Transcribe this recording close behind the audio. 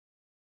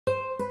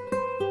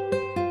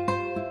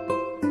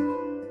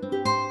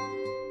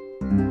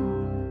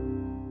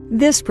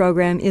This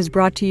program is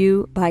brought to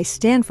you by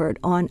Stanford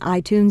on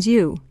iTunes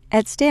U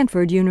at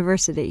Stanford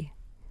University.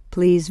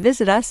 Please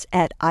visit us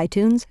at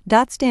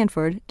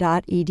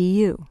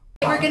itunes.stanford.edu.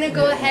 We're going to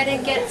go ahead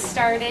and get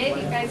started.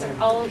 You guys are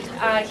all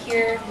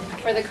here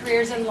for the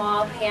Careers in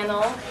Law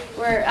panel.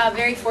 We're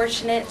very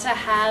fortunate to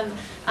have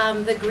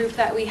the group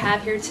that we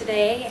have here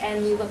today,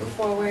 and we look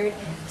forward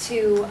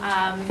to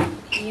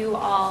you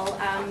all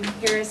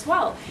here as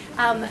well.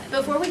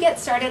 Before we get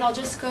started, I'll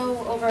just go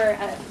over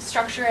a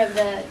structure of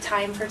the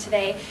time for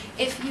today.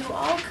 If you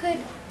all could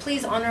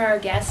please honor our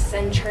guests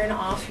and turn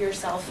off your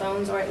cell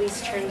phones, or at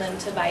least turn them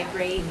to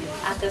vibrate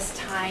at this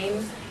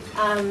time.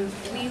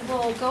 We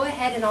will go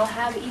ahead and I'll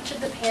have each of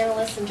the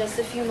panelists in just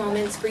a few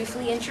moments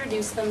briefly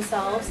introduce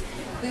themselves.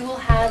 We will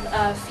have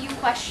a few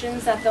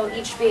questions that they'll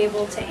each be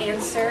able to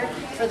answer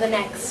for the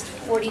next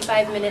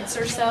 45 minutes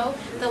or so.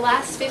 The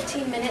last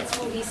 15 minutes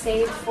will be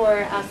saved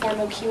for a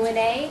formal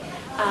Q&A,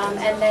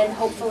 and then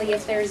hopefully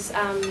if there's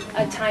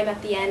a time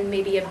at the end,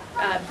 maybe a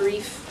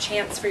brief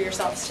chance for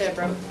yourselves to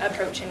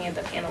approach any of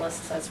the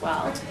panelists as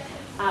well.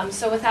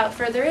 So without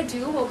further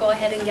ado, we'll go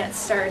ahead and get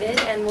started,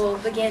 and we'll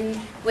begin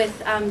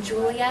with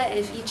Julia.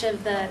 If each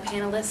of the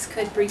panelists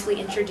could briefly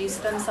introduce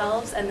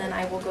themselves, and then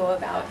I will go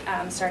about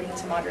starting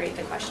to moderate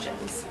the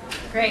questions.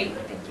 Great.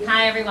 Thank you.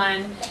 Hi,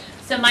 everyone.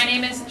 So my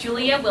name is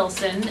Julia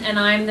Wilson, and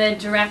I'm the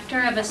director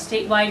of a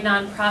statewide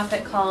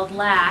nonprofit called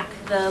LAC,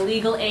 the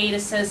Legal Aid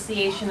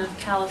Association of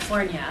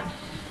California.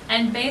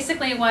 And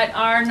basically what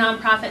our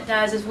nonprofit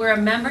does is we're a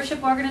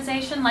membership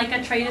organization, like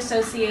a trade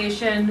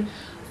association,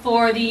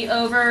 for the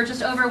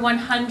just over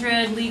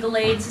 100 legal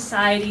aid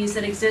societies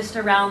that exist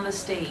around the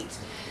state.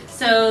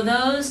 So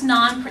those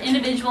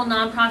individual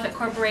nonprofit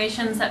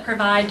corporations that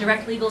provide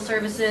direct legal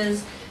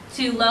services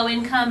to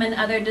low-income and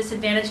other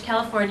disadvantaged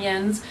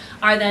Californians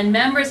are then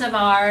members of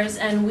ours,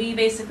 and we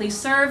basically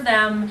serve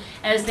them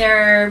as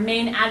their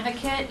main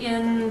advocate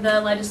in the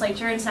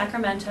legislature in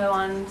Sacramento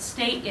on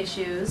state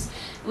issues.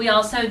 We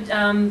also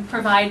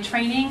provide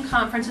training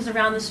conferences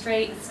around the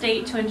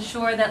state to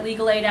ensure that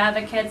legal aid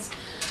advocates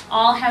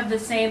all have the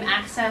same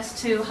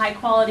access to high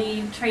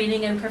quality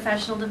training and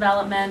professional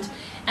development,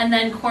 and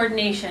then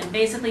coordination,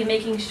 basically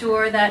making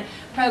sure that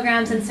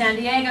programs in San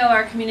Diego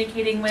are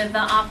communicating with the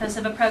office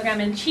of a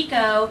program in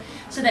Chico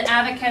so that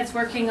advocates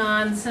working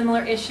on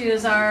similar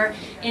issues are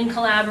in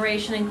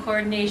collaboration and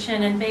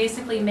coordination, and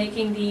basically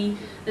making the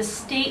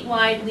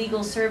statewide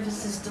legal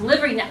services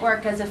delivery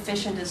network as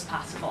efficient as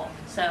possible.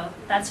 So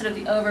that's sort of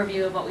the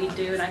overview of what we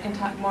do, and I can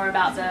talk more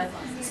about the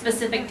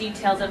specific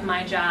details of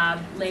my job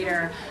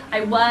later.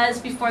 I was,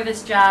 before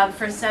this job,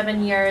 for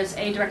 7 years,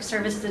 a direct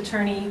services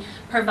attorney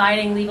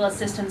providing legal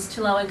assistance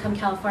to low-income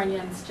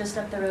Californians just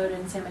up the road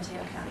in San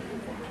Mateo County.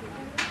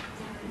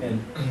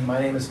 And my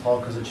name is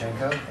Paul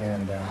Kozachenko,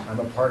 and I'm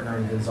a partner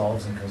in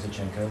Gonzalez and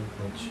Kozachenko,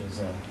 which is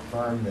a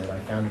firm that I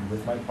founded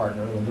with my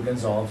partner, Linda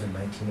Gonzalez, in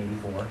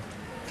 1984.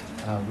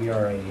 We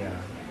are a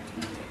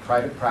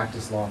private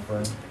practice law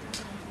firm,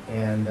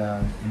 and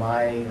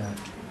my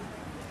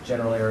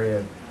general area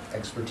of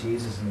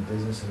expertise is in the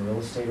business and real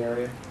estate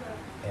area,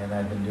 and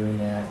I've been doing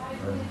that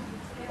for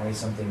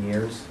 20-something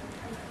years.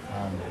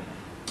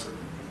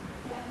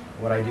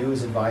 What I do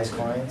is advise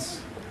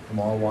clients from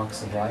all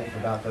walks of life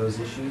about those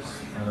issues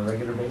on a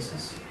regular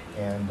basis,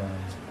 and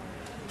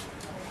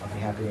I'll be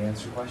happy to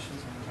answer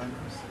questions when the time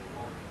comes.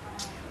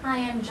 Hi,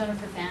 I'm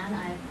Jennifer Fan.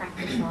 I've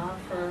practiced law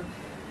for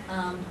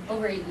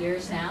over 8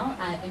 years now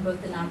in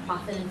both the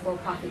nonprofit and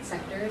for-profit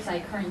sectors. I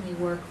currently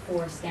work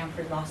for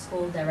Stanford Law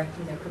School,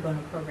 directing their pro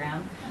bono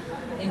program,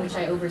 in which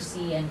I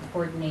oversee and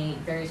coordinate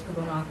various pro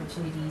bono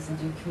opportunities and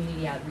do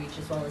community outreach,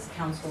 as well as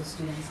counsel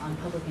students on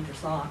public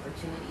interest law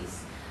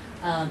opportunities.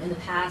 In the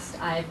past,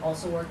 I've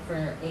also worked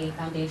for a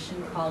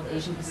foundation called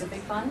Asian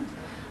Pacific Fund,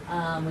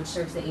 which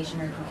serves the Asian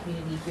American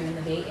community here in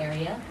the Bay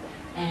Area,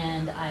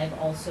 and I've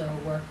also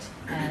worked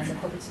as a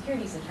corporate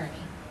securities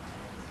attorney.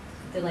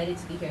 Delighted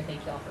to be here.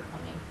 Thank you all for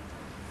coming.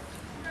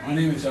 My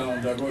name is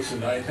Alan Douglas,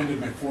 and I attended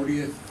my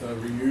 40th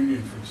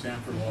reunion from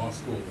Stanford Law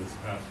School this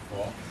past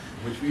fall,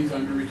 which means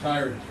I'm a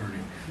retired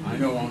attorney. I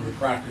no longer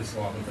practice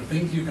law, but the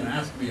things you can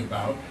ask me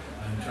about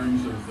in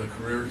terms of the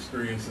career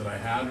experience that I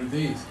had are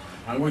these.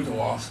 I went to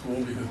law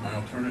school because my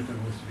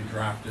alternative was to be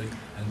drafted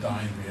and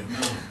die in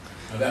Vietnam.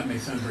 Now that may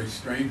sound very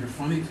strange or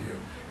funny to you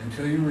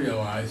until you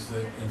realize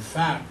that, in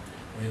fact,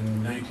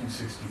 in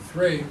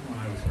 1963, when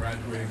I was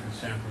graduating from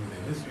Stanford with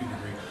a history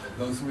degree,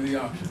 those were the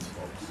options,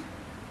 folks.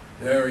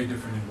 Very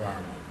different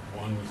environment.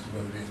 One was to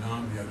go to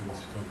Vietnam, the other was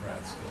to go to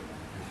grad school,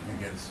 if you could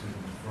get a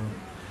student from it.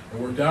 It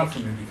worked out for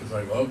me because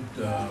I loved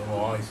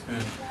law. I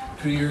spent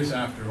 2 years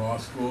after law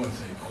school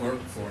as a clerk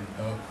for an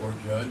appellate court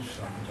judge,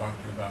 so I can talk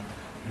to you about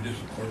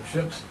judicial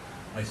clerkships.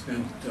 I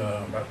spent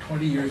about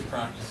 20 years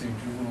practicing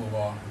juvenile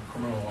law and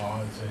criminal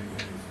law as a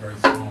very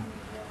small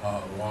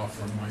law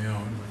firm of my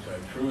own, which I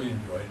truly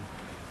enjoyed.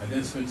 I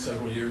then spent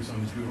several years on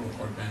the juvenile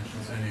court bench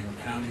in San Diego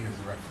County as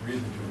a referee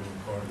of the juvenile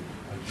court,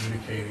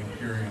 adjudicating,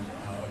 hearing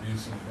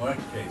abuse and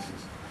neglect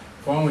cases.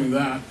 Following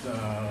that,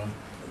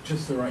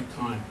 just the right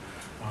time,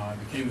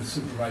 became the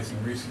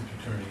supervising research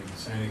attorney in the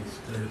San Diego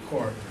Superior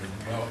Court, and I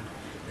developed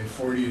a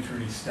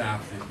 40-attorney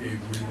staff that did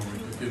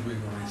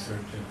legal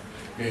research and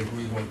gave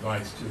legal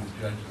advice to the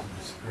judges of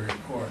the Superior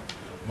Court.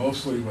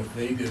 Mostly what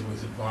they did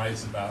was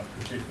advise about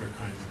particular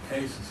kinds of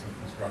cases of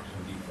construction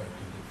defect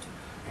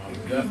and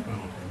the death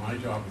penalty. My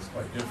job was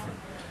quite different.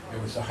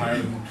 It was to hire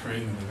them,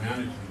 train them, and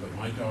manage them, but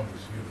my job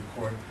was to give the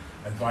court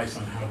advice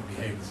on how to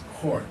behave as a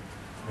court.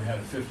 We had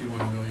a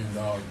 $51 million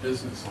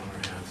business on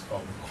our hands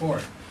called the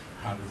court.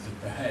 How does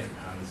it behave?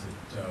 How does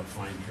it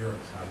find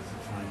jurors? How does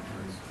it find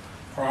jurors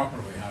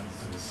properly? How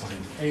does it assign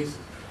cases?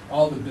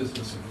 All the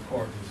business of the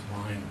court was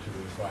mine to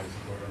advise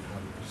the court on how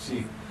to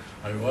proceed.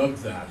 I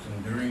loved that,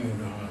 and during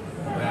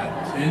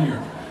that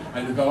tenure,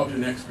 I developed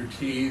an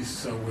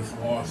expertise with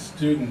law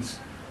students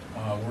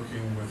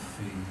working with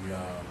the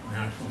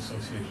National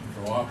Association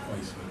for Law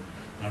Placement.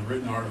 I've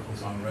written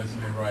articles on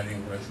resume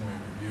writing, resume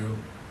review.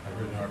 I've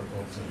written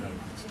articles and have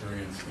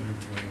experience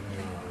interviewing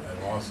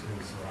at law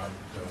schools throughout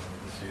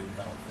the state of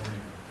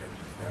California,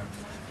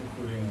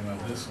 including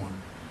this one,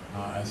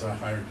 as I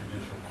hired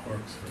judicial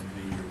clerks for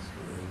many years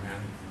for the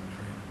management and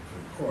training for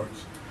the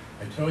courts.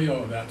 I tell you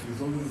all of that because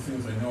those are the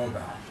things I know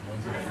about.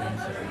 Those are the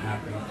things that I'm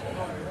happy to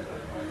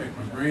pick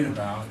my brain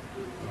about.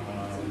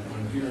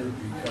 I'm here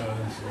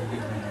because you give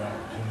me the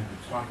opportunity to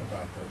talk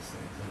about those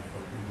things, and I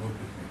hope you will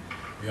give me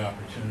the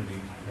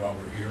opportunity while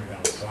we're here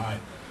outside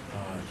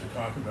to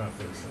talk about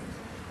those things.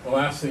 The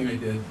last thing I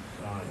did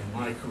in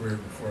my career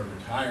before I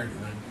retired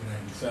in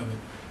 1997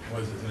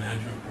 was as an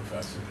adjunct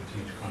professor to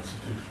teach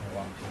constitutional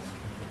law,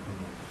 constitutional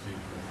criminal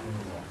procedure, and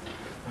criminal law.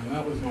 And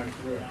that was my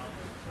career.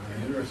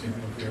 The interesting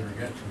thing, if we ever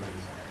get to it,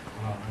 is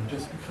I'm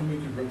just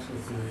coming to grips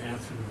with the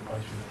answer to the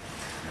question,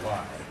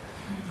 why?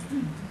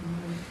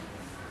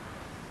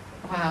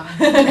 Wow.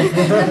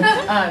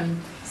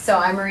 So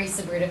I'm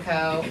Marisa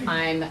Brutico.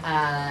 I'm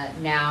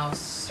now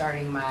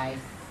starting my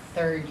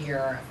 3rd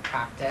year of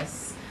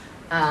practice.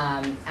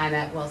 I'm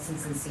at Wilson,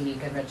 Cincinnati,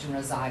 Goodrich, and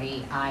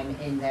Rosati. I'm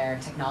in their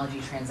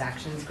technology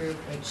transactions group,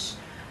 which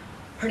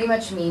pretty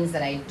much means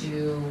that I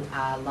do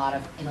a lot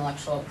of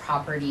intellectual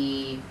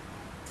property,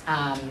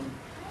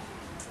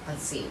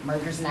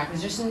 mergers and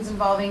acquisitions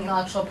involving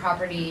intellectual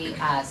property,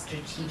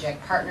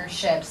 strategic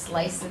partnerships,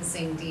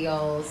 licensing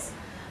deals,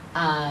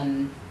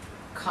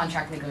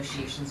 contract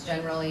negotiations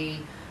generally,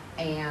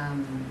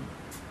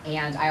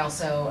 and I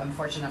also am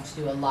fortunate enough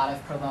to do a lot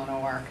of pro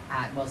bono work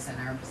at Wilson.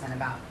 I represent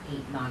about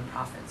 8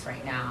 nonprofits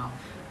right now,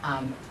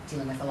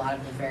 dealing with a lot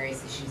of the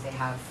various issues they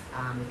have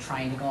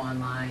trying to go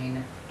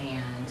online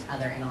and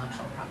other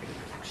intellectual property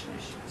protection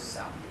issues.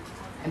 So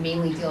I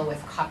mainly deal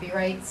with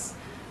copyrights,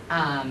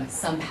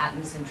 some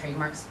patents and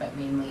trademarks, but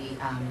mainly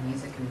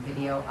music and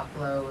video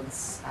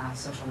uploads,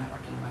 social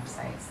networking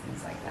websites,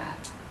 things like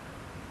that.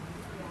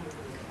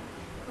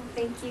 Well,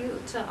 thank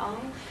you to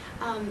all.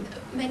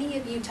 Many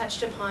of you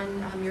touched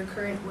upon your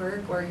current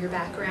work or your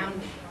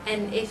background,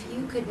 and if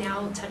you could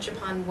now touch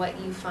upon what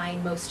you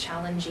find most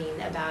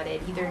challenging about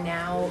it, either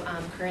now,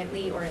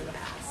 currently, or in the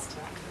past.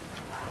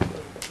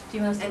 Do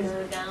you want us to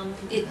go down?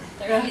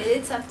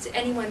 It's up to,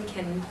 anyone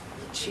can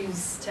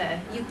choose to,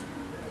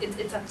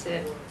 it's up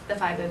to the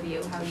 5 of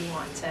you how you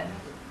want to.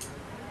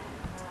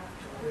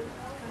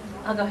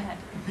 I'll go ahead.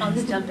 I'll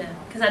just jump in,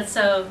 because that's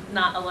so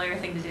not a lawyer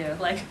thing to do,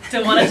 like,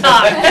 to want to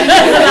talk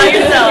about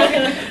yourself.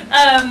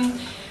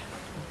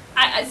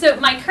 So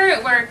my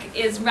current work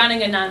is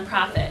running a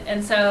nonprofit,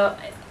 and so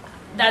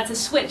that's a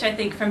switch, I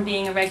think, from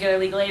being a regular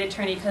legal aid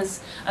attorney,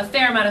 because a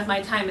fair amount of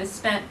my time is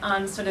spent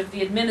on sort of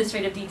the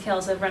administrative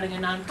details of running a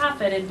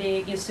nonprofit and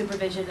being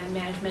supervision and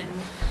management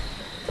and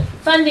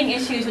funding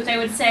issues, which I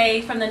would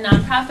say from the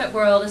nonprofit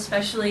world,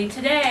 especially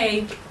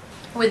today,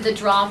 with the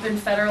drop in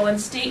federal and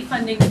state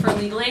funding for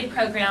legal aid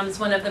programs,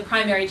 one of the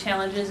primary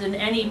challenges in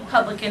any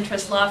public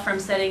interest law firm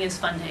setting is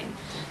funding.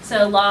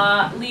 So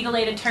legal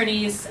aid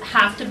attorneys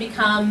have to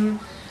become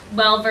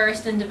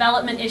well-versed in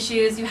development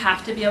issues, you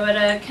have to be able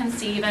to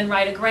conceive and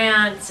write a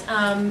grant,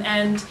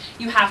 and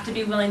you have to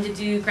be willing to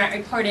do grant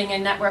reporting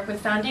and network with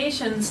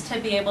foundations to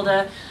be able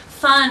to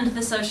fund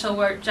the social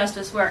work,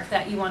 justice work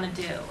that you want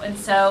to do. And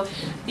so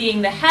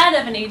being the head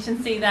of an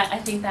agency, that I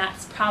think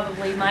that's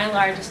probably my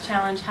largest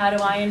challenge. How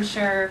do I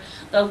ensure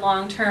the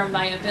long-term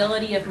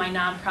viability of my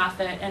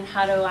nonprofit, and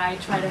how do I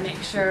try to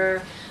make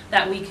sure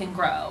that we can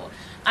grow?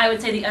 I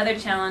would say the other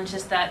challenge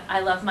is that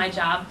I love my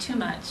job too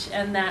much,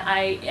 and that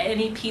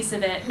any piece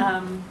of it,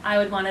 I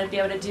would want to be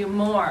able to do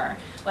more,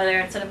 whether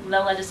it's sort of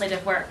the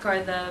legislative work or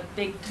the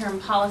big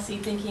term policy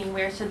thinking,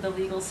 where should the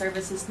legal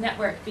services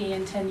network be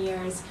in 10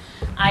 years?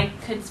 I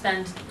could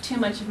spend too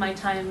much of my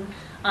time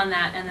on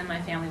that, and then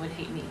my family would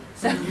hate me.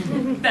 So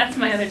that's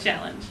my other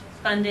challenge,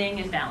 funding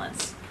and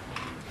balance.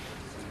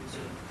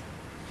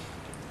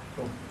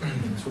 Cool.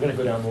 So we're going to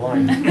go down the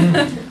line.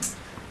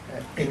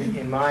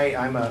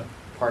 I'm a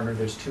partner,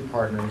 there's 2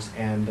 partners,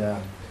 and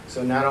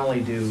so not only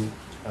do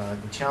the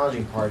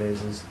challenging part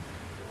is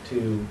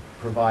to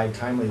provide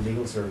timely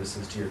legal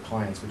services to your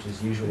clients, which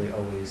is usually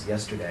always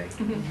yesterday,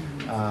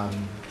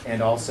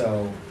 and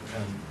also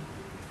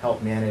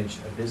help manage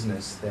a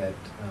business that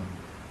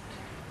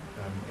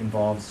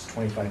involves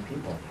 25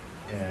 people.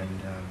 And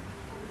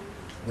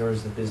there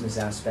is the business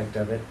aspect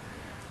of it.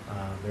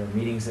 There are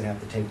meetings that have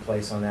to take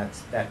place on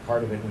that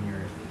part of it when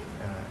you're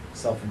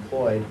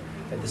self-employed.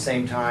 At the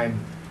same time,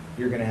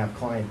 you're going to have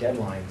client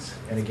deadlines.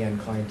 And again,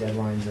 client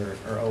deadlines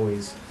are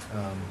always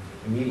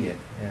immediate.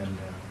 And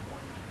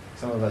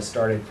some of us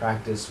started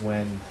practice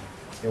when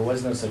there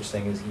was no such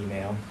thing as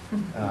email,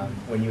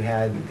 when you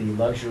had the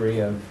luxury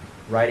of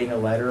writing a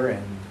letter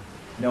and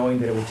knowing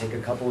that it would take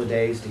a couple of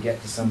days to get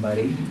to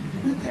somebody,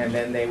 and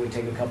then they would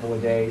take a couple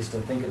of days to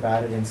think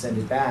about it and send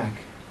it back.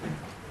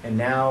 And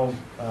now,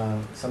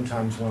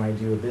 sometimes when I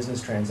do a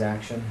business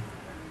transaction,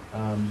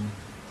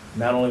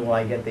 not only will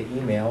I get the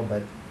email,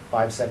 but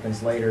 5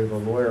 seconds later, the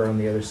lawyer on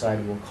the other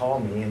side will call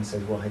me and say,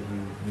 well, have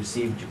you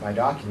received my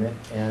document,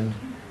 and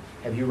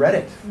have you read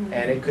it?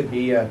 And it could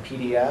be a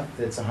PDF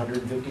that's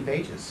 150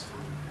 pages.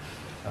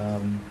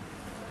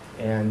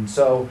 And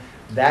so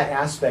that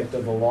aspect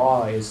of the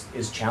law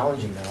is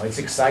challenging now. It's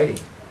exciting,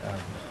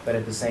 but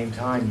at the same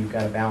time, you've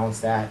got to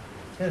balance that,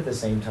 and at the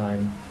same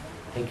time,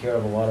 take care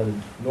of a lot of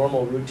the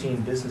normal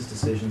routine business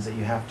decisions that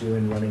you have to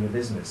in running a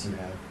business. You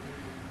have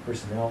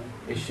personnel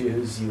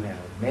issues, you have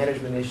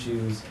management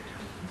issues,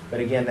 but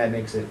again, that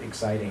makes it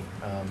exciting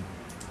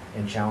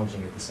and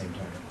challenging at the same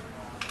time.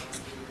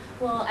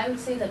 Well, I would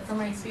say that from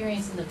my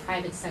experience in the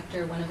private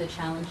sector, one of the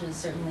challenges,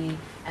 certainly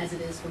as it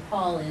is for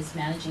Paul, is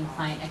managing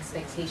client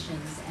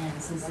expectations.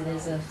 And since it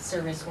is a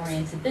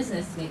service-oriented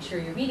business, to make sure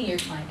you're meeting your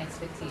client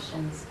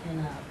expectations in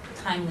a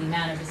timely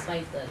manner,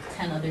 despite the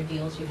 10 other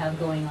deals you have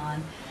going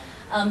on.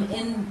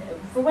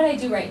 For what I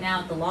do right now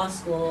at the law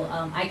school,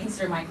 I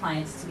consider my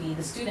clients to be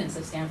the students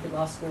of Stanford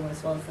Law School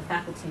as well as the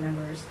faculty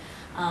members,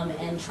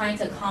 and trying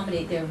to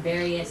accommodate their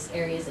various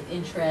areas of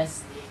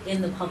interest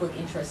in the public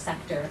interest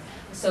sector.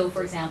 So,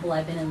 for example,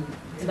 I've been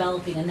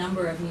developing a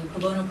number of new pro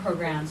bono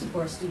programs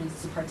for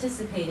students to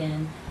participate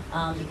in,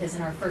 because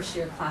in our first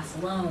year class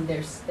alone,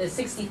 there's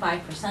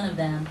 65% of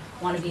them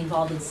want to be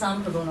involved in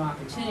some pro bono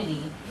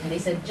opportunity, and they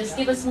said, just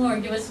give us more,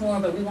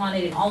 but we want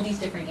it in all these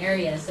different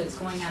areas. So it's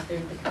going out there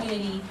in the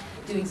community,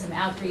 doing some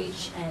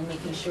outreach, and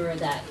making sure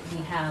that we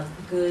have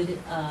good,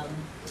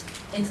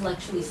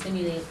 intellectually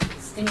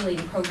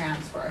stimulating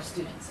programs for our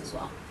students as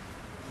well.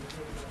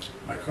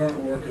 My current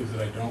work is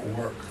that I don't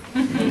work.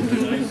 It's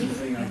the nicest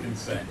thing I can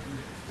say.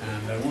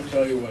 And I won't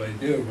tell you what I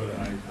do, but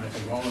I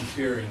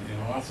volunteer in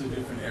lots of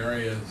different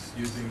areas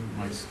using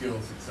my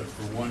skills, except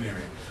for one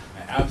area.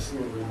 I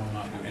absolutely will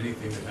not do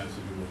anything that has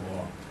to do with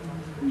law,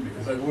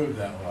 because I've lived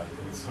that life,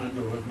 and it's time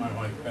to live my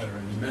life better.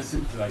 And the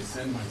message that I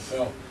send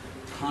myself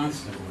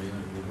constantly, and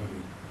it will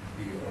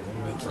be a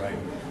little bit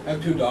frightened. I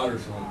have 2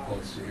 daughters who live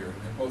close to here,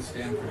 and they're both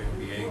Stanford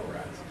MBA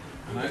grads.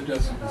 And I've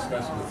just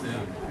discussed with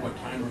them what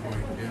time we're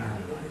going to dinner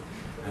tonight.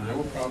 And I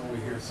will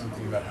probably hear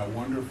something about how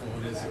wonderful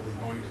it is that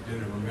we're going to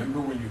dinner. Remember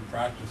when you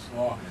practiced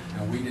law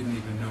and we didn't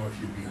even know if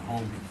you'd be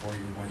home before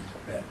you went to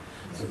bed.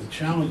 So the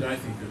challenge I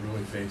think that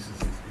really faces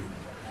these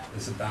people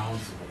is a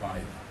balance of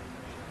life.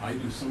 I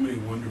do so many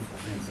wonderful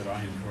things that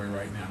I enjoy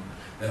right now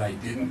that I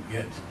didn't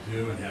get to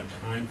do and have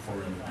time for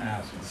in the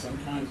past. And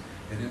sometimes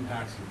it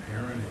impacts the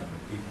parenting of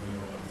the people you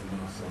love the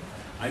most. So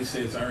I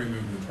say, as I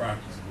remember the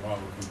practice of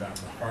law, looking back,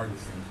 the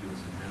hardest thing to do is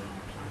to manage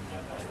time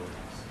and priorities.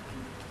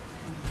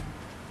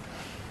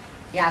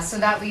 Yeah, so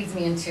that leads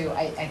me into,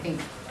 I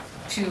think,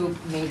 2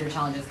 major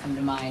challenges come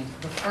to mind.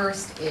 The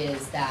first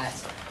is that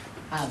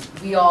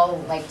we all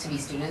like to be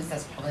students.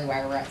 That's probably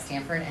why we're at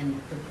Stanford. And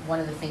one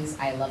of the things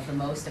I love the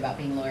most about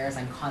being a lawyer is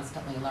I'm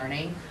constantly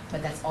learning.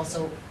 But that's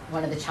also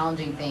one of the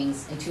challenging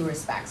things in 2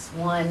 respects.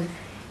 One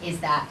is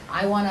that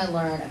I want to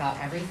learn about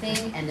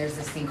everything, and there's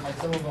this thing called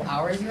billable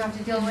hours you have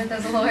to deal with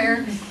as a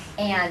lawyer.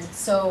 And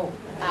so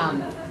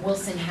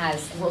Wilson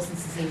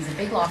Sonsini is a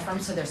big law firm,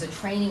 so there's a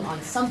training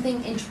on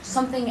something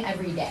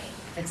every day.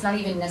 It's not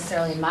even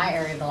necessarily in my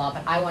area of the law,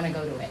 but I want to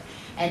go to it.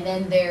 And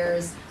then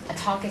there's a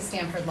talk at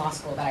Stanford Law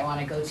School that I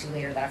want to go to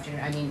later that afternoon.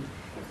 I mean,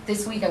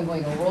 this week I'm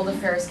going to a World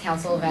Affairs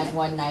Council event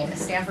one night, a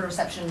Stanford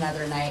reception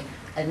another night,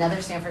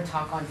 another Stanford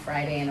talk on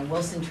Friday, and a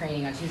Wilson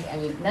training on Tuesday. I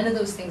mean, none of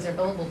those things are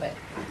billable, but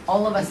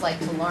all of us like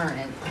to learn.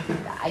 And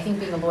I think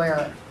being a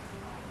lawyer,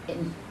 it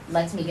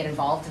lets me get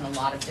involved in a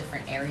lot of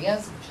different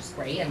areas, which is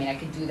great. I mean, I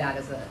could do that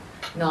as a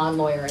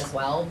non-lawyer as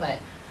well, but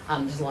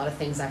there's a lot of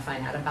things I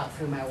find out about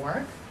through my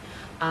work.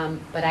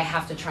 But I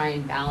have to try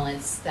and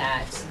balance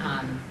that.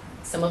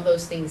 Some of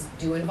those things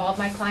do involve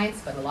my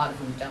clients, but a lot of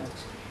them don't.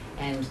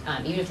 And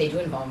even if they do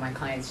involve my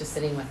clients, just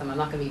sitting with them, I'm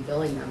not going to be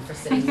billing them for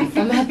sitting with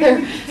them at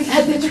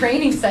the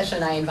training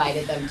session I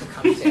invited them to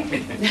come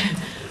to.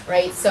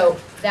 Right? So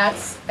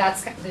that's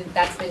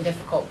been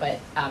difficult, but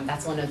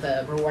that's one of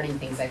the rewarding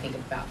things I think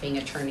about being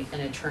an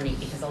attorney,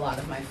 because a lot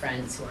of my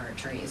friends who are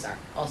attorneys are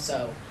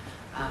also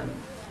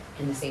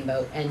in the same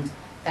boat. And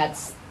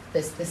that's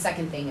the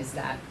second thing is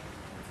that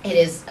it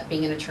is,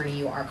 being an attorney,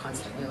 you are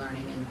constantly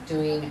learning, and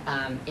doing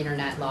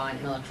internet law and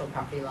intellectual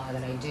property law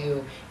that I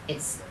do,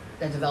 it's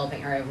a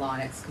developing area of law,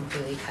 and it's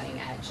completely cutting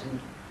edge. And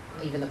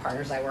even the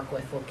partners I work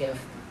with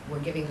we're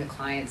giving the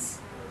clients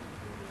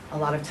a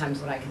lot of times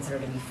what I consider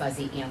to be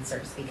fuzzy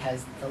answers,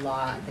 because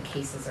the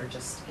cases are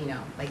just,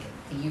 like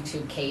the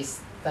YouTube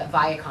case, that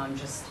Viacom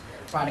just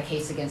brought a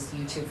case against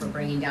YouTube for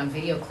bringing down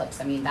video clips.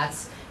 I mean,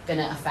 that's going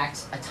to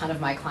affect a ton of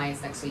my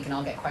clients next week, and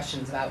I'll get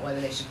questions about whether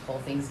they should pull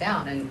things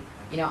down. And,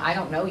 I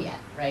don't know yet,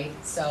 right?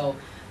 So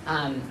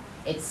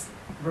it's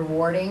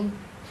rewarding,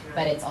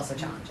 but it's also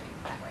challenging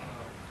that way.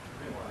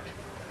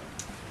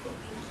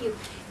 Thank you.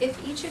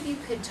 If each of you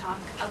could talk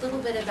a little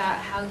bit about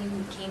how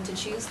you came to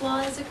choose law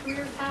as a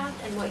career path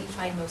and what you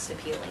find most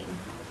appealing.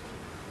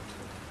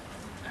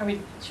 Okay,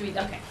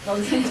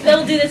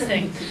 we'll do this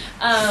thing.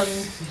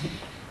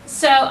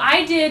 So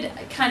I did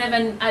kind of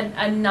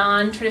a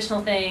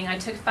non-traditional thing. I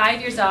took 5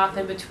 years off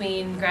in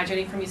between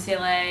graduating from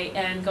UCLA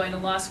and going to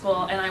law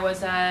school, and I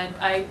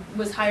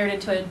was hired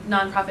into a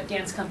nonprofit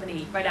dance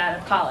company right out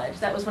of college.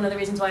 That was one of the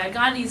reasons why I'd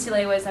gone to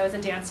UCLA, was I was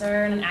a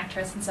dancer and an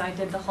actress, and so I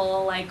did the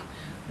whole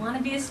want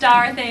to be a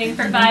star thing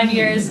for 5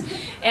 years,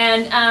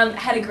 and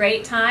had a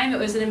great time. It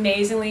was an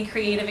amazingly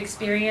creative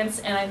experience,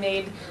 and I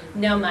made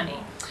no money.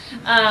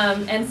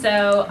 And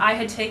so I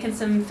had taken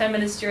some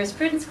feminist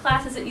jurisprudence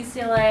classes at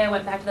UCLA. I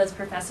went back to those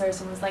professors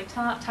and was like,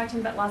 talk to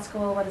me about law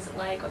school. What is it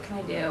like? What can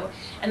I do?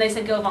 And they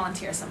said, go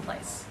volunteer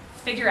someplace.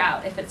 Figure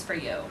out if it's for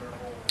you.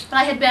 But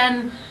I had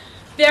been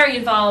very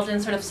involved in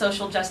sort of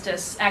social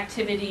justice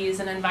activities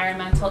and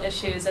environmental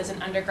issues as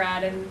an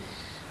undergrad, and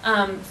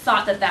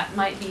thought that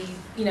might be,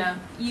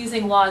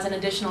 using law as an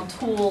additional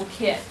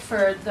toolkit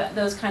for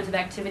those kinds of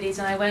activities.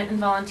 And I went and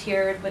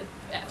volunteered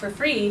for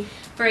free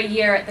for a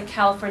year at the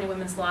California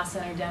Women's Law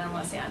Center down in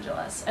Los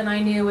Angeles. And I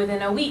knew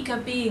within a week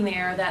of being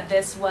there that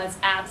this was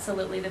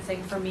absolutely the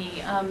thing for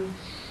me. And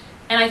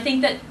I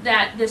think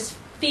that this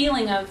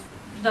feeling of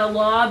the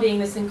law being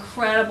this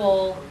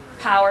incredible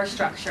power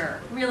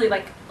structure, really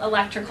like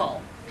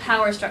electrical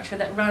power structure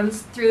that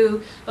runs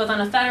through both on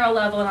a federal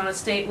level and on a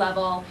state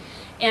level,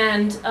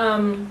 and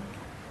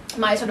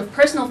my sort of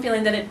personal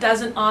feeling that it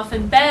doesn't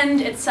often bend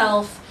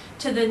itself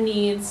to the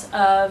needs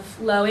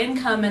of low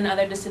income and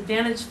other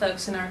disadvantaged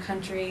folks in our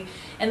country,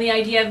 and the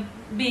idea of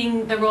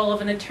being the role of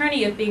an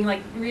attorney, of being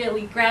like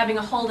really grabbing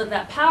a hold of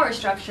that power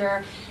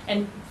structure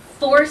and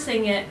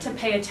forcing it to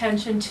pay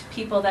attention to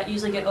people that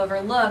usually get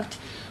overlooked,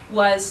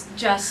 was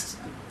just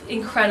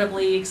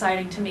incredibly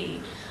exciting to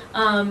me.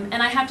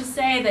 And I have to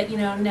say that,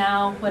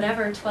 now,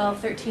 12,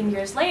 13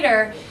 years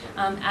later,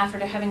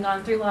 after having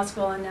gone through law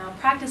school and now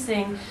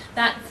practicing,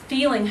 that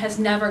feeling has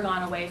never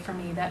gone away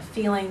from me. That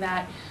feeling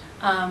that,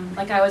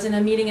 like I was in a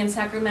meeting in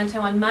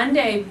Sacramento on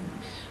Monday,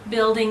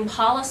 building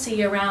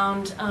policy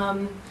around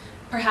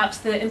perhaps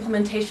the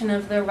implementation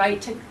of the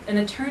right to an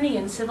attorney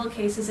in civil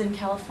cases in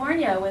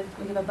California.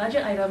 We have a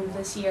budget item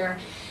this year.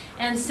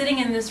 And sitting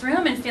in this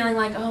room and feeling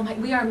like,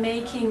 we are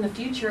making the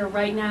future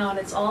right now, and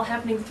it's all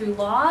happening through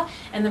law,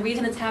 and the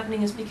reason it's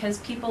happening is because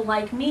people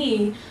like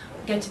me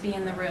get to be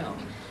in the room.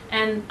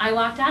 And I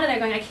walked out of there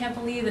going, I can't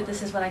believe that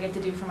this is what I get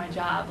to do for my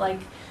job.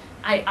 Like,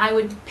 I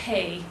would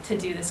pay to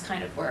do this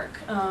kind of work,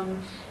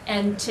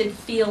 and to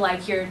feel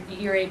like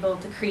you're able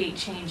to create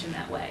change in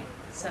that way.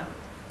 So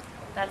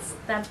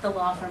that's the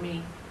law for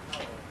me.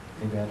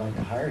 Maybe I'd like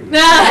to hire you.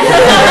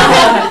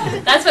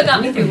 That's what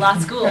got me through law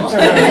school.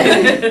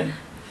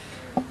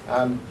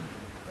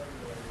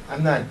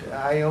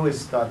 I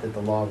always thought that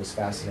the law was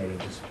fascinating,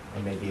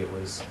 and maybe it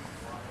was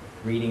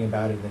reading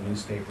about it in the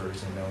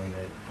newspapers and knowing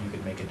that you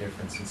could make a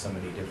difference in so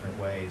many different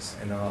ways.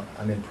 And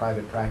I'm in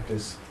private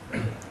practice.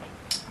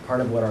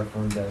 Part of what our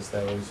firm does,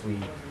 though, is we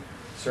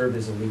serve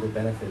as a legal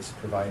benefits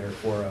provider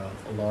for a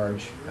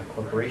large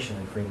corporation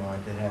in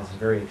Fremont that has a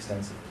very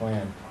extensive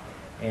plan.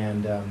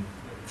 And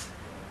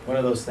one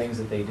of those things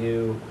that they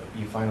do,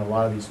 you find a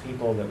lot of these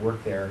people that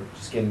work there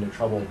just get into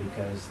trouble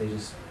because they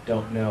just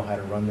don't know how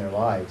to run their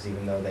lives,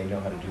 even though they know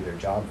how to do their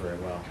job very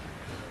well.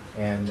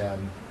 And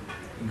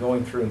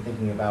going through and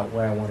thinking about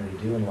what I wanted to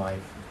do in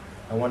life,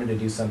 I wanted to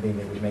do something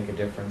that would make a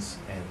difference,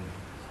 and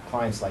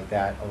clients like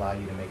that allow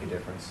you to make a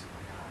difference.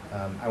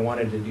 I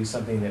wanted to do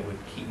something that would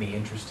keep me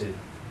interested.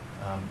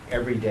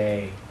 Every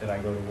day that I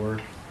go to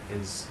work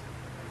is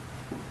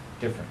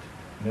different.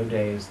 No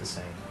day is the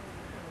same.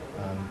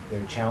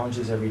 There are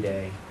challenges every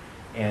day,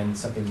 and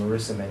something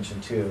Marissa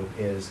mentioned too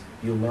is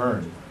you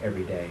learn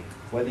every day.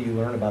 Whether you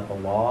learn about the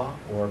law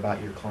or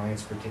about your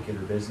client's particular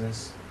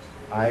business.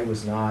 I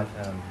was not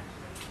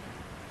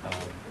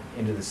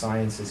into the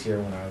sciences here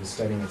when I was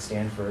studying at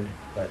Stanford,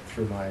 but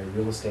through my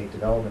real estate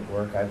development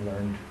work, I've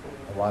learned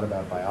a lot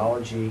about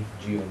biology,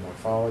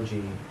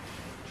 geomorphology,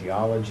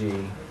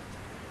 geology,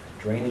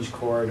 drainage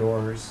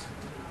corridors,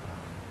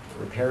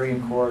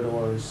 riparian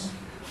corridors,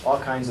 all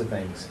kinds of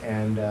things.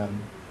 And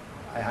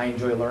I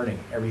enjoy learning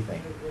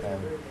everything.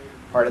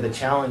 Part of the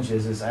challenge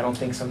is I don't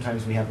think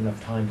sometimes we have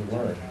enough time to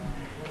learn.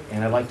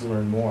 And I'd like to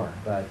learn more,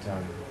 but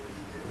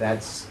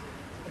that's,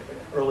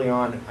 early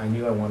on, I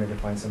knew I wanted to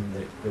find something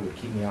that would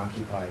keep me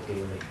occupied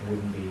daily and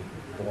wouldn't be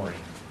boring.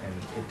 And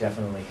it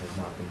definitely has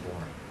not been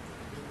boring.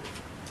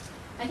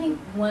 I think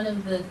one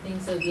of the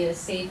things that would be a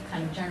safe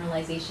kind of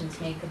generalization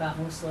to make about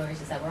most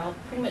lawyers is that we're all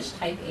pretty much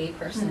type A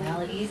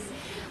personalities.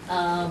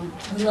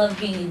 We love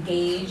being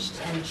engaged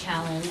and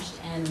challenged,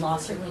 and law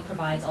certainly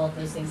provides all of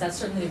those things. That's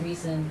certainly the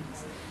reason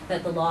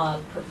that the law,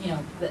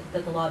 that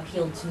the law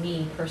appealed to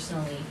me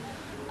personally.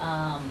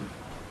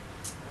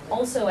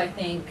 Also, I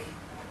think,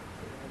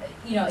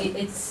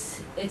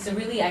 it's a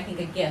really, I think,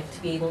 a gift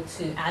to be able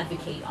to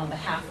advocate on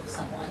behalf of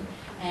someone.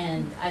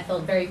 And I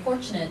felt very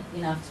fortunate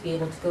enough to be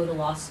able to go to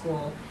law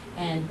school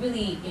and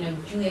really,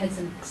 Julia had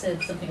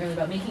said something earlier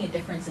about making a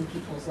difference in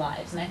people's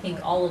lives. And I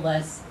think all of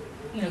us,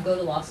 go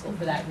to law school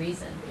for that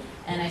reason.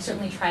 And I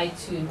certainly tried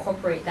to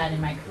incorporate that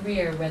in my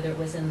career, whether it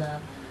was in the,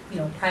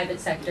 private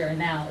sector and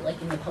now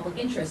like in the public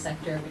interest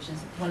sector, which is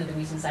one of the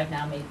reasons I've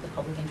now made the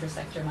public interest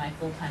sector my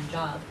full-time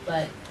job.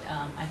 But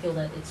I feel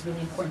that it's really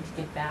important to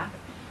give back,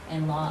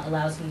 and law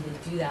allows me to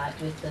do that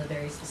with the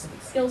very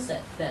specific skill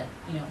set that,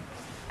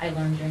 I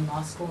learned during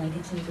law school and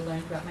continue to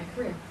learn throughout my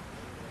career.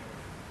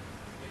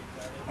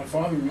 My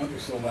father and mother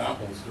sold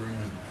apples during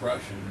the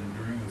Depression and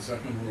during the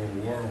Second World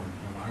War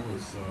when I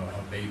was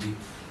a baby.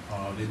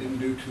 They didn't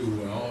do too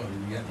well,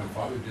 and yet my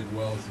father did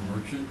well as a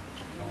merchant,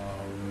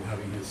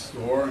 having his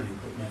store, and he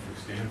put me through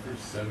Stanford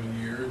 7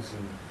 years,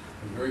 and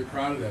I'm very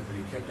proud of that, but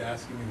he kept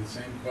asking me the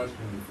same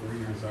question in the 4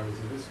 years I was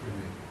a history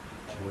major.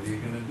 What are you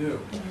going to do?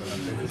 Put up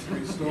a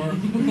history store?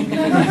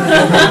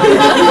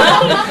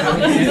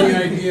 Any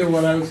idea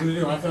what I was going to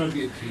do? I thought I'd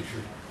be a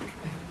teacher.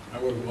 I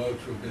would have loved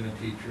to have been a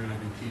teacher, and I've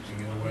been teaching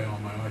in a way all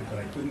my life, but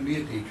I couldn't be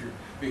a teacher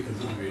because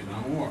of the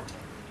Vietnam War.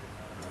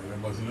 That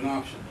wasn't an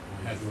option.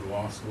 I had to go to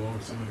law school or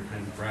some other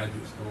kind of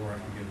graduate school where I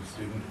could get a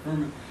student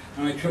deferment,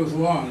 and I chose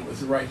law, and it was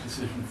the right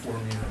decision for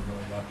me, and I'm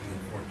really lucky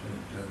and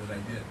fortunate that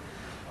I did.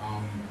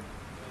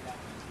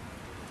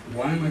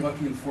 Why am I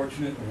lucky and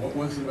fortunate? What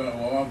was it about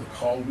law that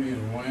called me,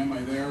 and why am I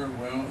there?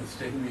 Well, it's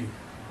taken me,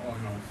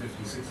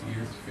 50, 60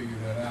 years to figure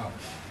that out.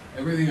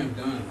 Everything I've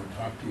done, I've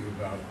talked to you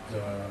about,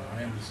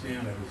 I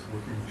understand. I was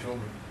working with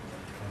children.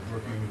 I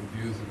was working with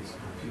abusers,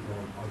 people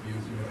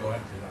abused and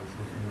neglected. I was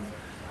working with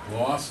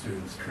law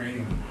students,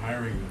 training them,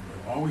 hiring them.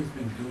 I've always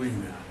been doing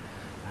that.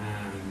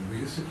 And we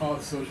used to call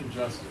it social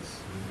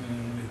justice.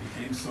 And it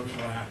became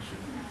social action.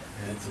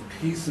 And it's a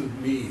piece of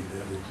me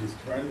that is just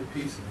part of a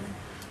piece of me.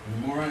 And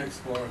the more I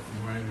explore it, the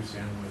more I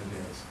understand what it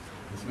is.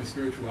 It's my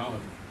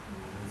spirituality.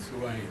 It's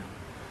who I am.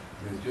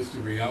 It's just a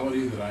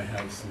reality that I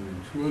have some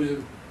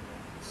intuitive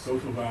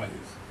social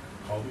values,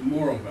 called them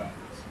moral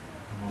values.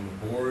 I'm on the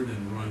board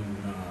and run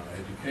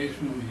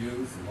educational,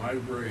 youth,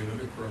 library, and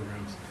other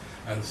programs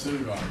at a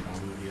synagogue on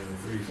the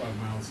 35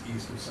 miles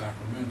east of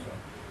Sacramento.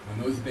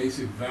 And those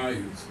basic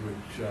values,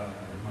 which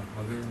my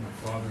mother, my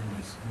father,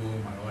 my school,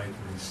 my life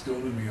have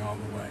instilled in me all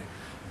the way,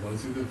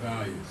 those are the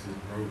values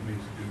that drove me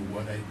to do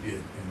what I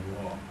did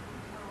in law.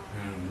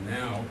 And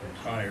now,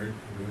 retired,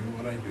 doing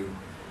what I do,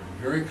 I'm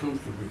very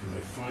comfortable because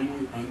I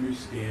finally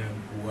understand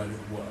what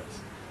it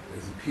was.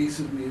 There's a piece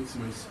of me, it's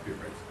my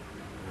spirit.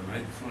 And I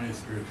define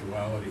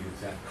spirituality as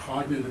that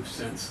cognitive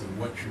sense that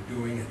what you're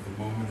doing at the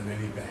moment of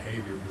any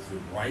behavior is the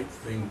right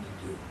thing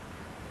to do.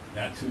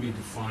 That to me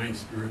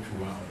defines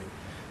spirituality.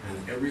 And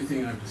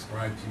everything I've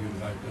described to you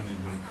that I've done in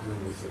my career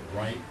was the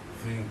right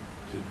thing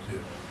to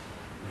do.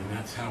 And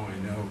that's how I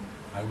know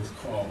I was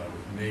called, I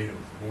was made, I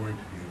was born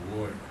to be a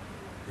lawyer.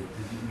 It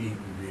didn't meet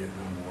the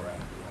Vietnam War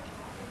after all.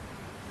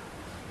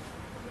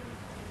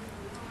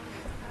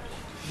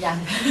 Yeah.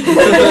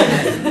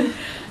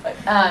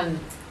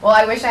 Well,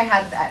 I wish I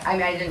had that. I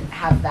mean, I didn't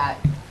have that,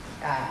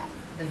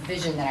 the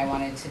vision that I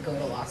wanted to go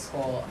to law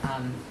school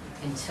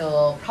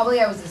until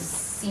probably I was a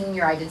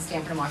senior. I did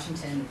Stanford and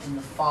Washington in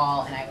the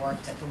fall, and I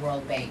worked at the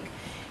World Bank.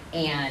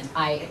 And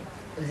I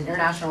was an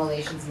international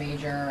relations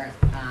major,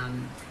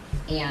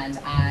 and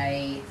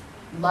I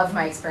loved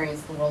my experience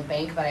at the World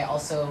Bank, but I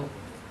also,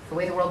 the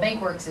way the World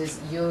Bank works is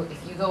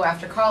if you go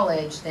after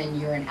college, then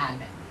you're an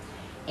admin.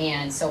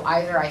 And so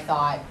either I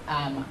thought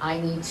I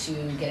need to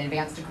get an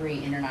advanced degree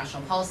in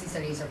international policy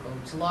studies or go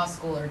to law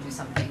school or do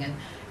something.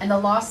 And the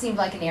law seemed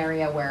like an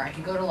area where I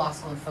could go to law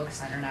school and focus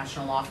on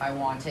international law if I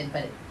wanted,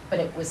 but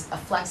it was a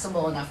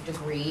flexible enough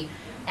degree.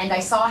 And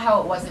I saw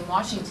how it was in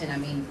Washington. I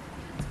mean,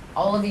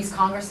 all of these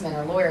congressmen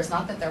are lawyers,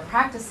 not that they're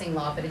practicing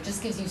law, but it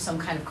just gives you some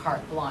kind of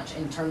carte blanche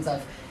in terms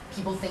of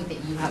people think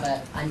that you have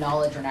a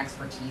knowledge or an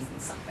expertise in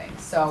something.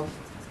 So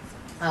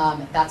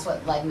that's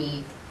what led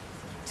me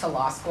to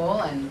law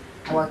school, and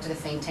I worked at a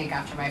think tank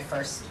after my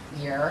first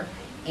year,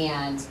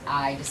 and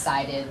I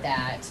decided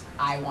that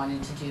I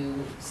wanted to do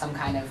some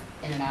kind of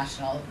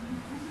international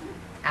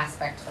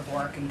aspect of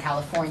work in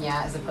California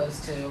as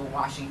opposed to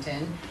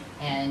Washington,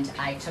 and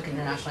I took an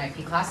international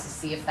IP class to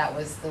see if that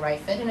was the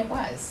right fit, and it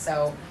was.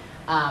 So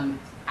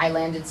I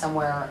landed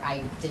somewhere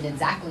I didn't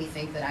exactly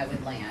think that I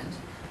would land,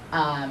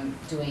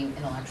 doing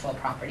intellectual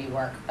property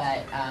work,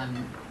 but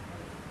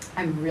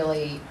I'm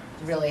really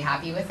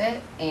happy with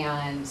it,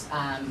 and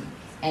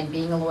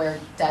being a lawyer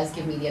does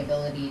give me the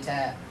ability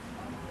to,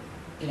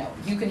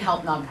 you can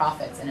help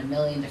nonprofits in a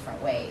million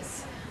different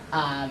ways.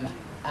 My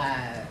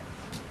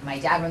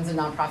dad runs a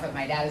nonprofit,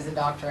 my dad is a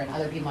doctor, and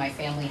other people in my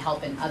family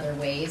help in other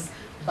ways,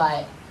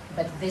 but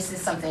but this is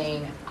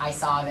something I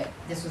saw that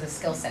this was a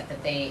skill set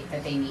that they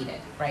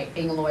needed, right?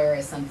 Being a lawyer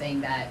is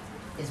something that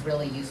is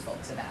really useful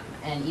to them.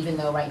 And even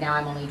though right now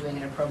I'm only doing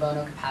it in a pro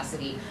bono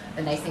capacity,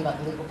 the nice thing about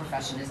the legal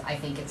profession is I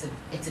think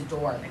it's a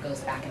door that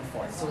goes back and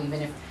forth. So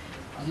even if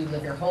you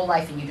live your whole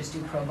life and you just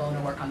do pro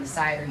bono work on the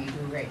side, or you do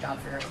a great job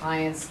for your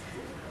clients,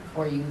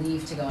 or you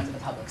leave to go into the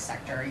public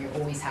sector, you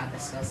always have the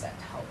skill set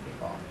to help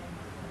people.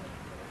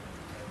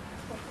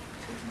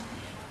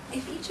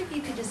 If each of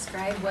you could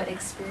describe what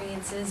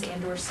experiences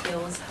and or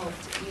skills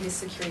helped you to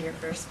secure your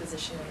first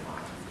position in law.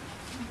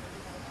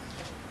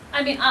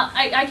 I mean,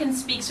 I can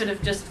speak sort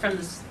of just from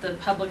the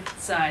public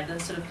side, the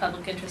sort of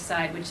public interest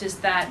side, which is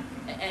that,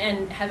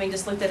 and having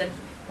just looked at a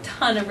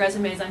ton of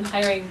resumes, I'm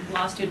hiring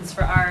law students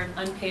for our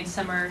unpaid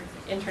summer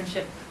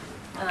internship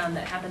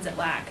that happens at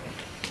LAC.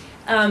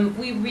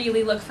 We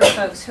really look for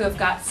folks who have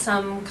got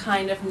some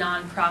kind of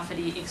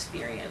nonprofit-y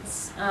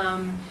experience.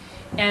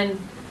 And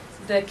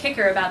the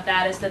kicker about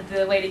that is that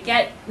the way to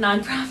get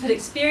nonprofit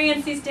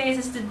experience these days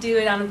is to do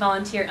it on a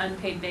volunteer,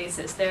 unpaid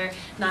basis. They're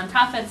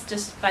nonprofits,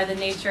 just by the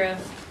nature of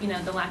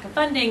the lack of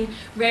funding,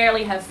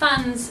 rarely have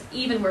funds,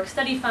 even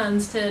work-study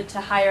funds, to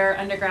hire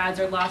undergrads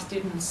or law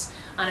students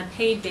on a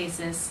paid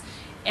basis.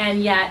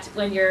 And yet,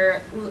 when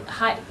you're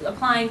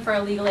applying for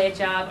a legal aid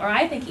job, or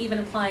I think even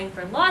applying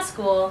for law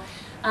school,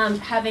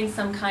 having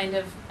some kind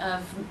of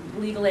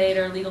legal aid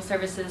or legal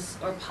services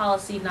or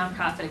policy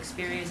nonprofit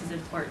experience is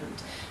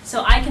important.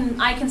 So I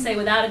can say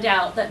without a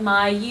doubt that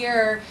my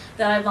year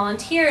that I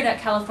volunteered at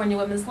California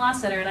Women's Law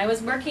Center, and I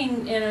was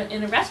working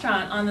in a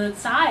restaurant on the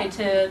side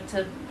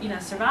to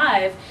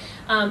survive,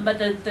 but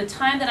the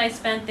time that I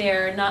spent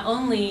there not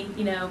only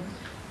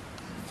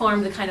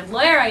formed the kind of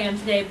lawyer I am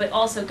today, but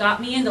also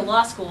got me into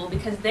law school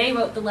because they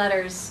wrote the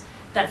letters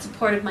that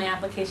supported my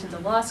application to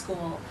law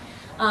school.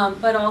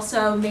 But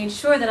also made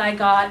sure that I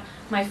got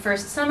my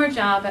first summer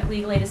job at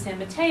Legal Aid of San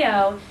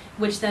Mateo,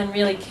 which then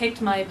really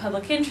kicked my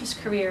public interest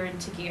career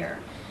into gear.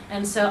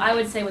 And so I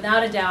would say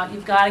without a doubt,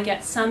 you've got to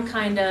get some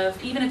kind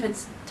of, even if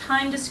it's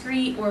time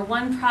discrete or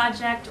one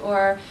project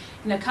or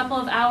a couple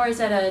of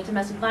hours at a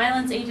domestic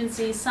violence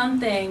agency,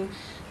 something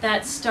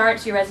that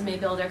starts your resume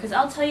builder. Because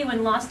I'll tell you,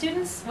 when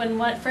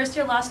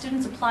first-year law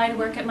students apply to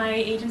work at my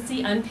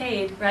agency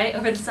unpaid, right,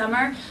 over the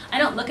summer, I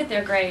don't look at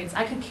their grades.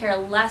 I could care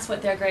less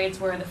what their grades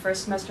were the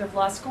first semester of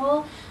law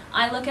school.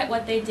 I look at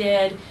what they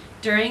did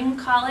during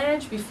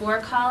college, before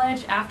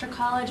college, after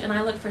college, and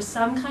I look for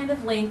some kind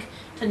of link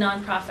to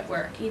nonprofit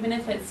work. Even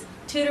if it's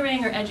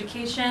tutoring or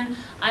education,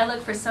 I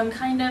look for some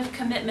kind of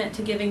commitment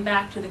to giving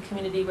back to the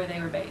community where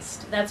they were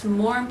based. That's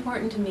more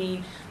important to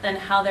me than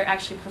how they're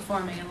actually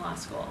performing in law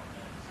school.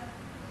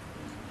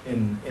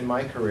 In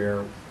my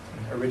career,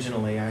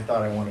 originally I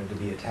thought I wanted to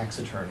be a tax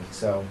attorney,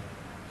 so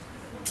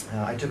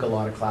I took a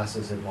lot of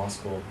classes in law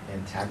school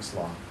in tax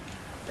law.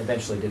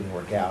 Eventually didn't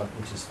work out,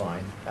 which is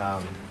fine.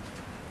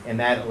 And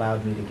that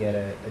allowed me to get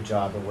a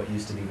job at what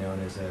used to be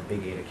known as a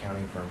Big 8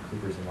 accounting firm,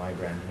 Coopers and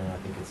Lybrand. Now I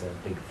think it's a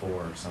Big 4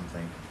 or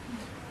something.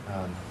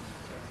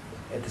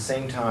 At the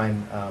same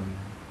time,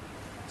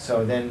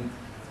 so then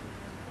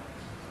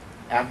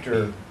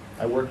after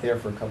I worked there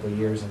for a couple of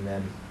years, and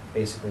then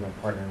basically my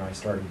partner and I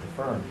started the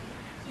firm.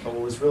 But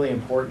what was really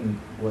important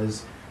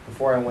was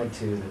before I went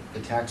to the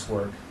tax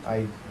work,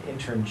 I did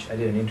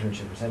an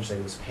internship. Essentially,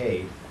 it was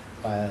paid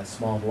by a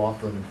small law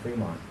firm in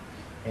Fremont.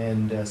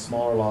 And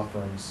smaller law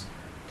firms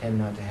tend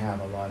not to have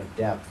a lot of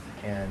depth.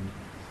 And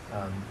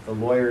the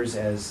lawyers,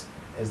 as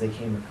they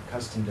came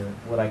accustomed to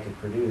what I could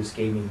produce,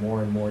 gave me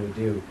more and more to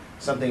do,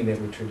 something that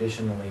would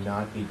traditionally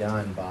not be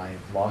done by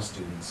law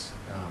students.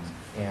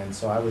 And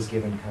so I was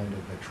given kind of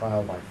a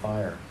trial by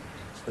fire.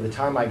 By the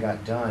time I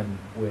got done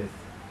with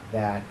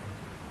that,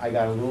 I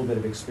got a little bit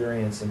of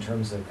experience in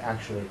terms of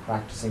actually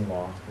practicing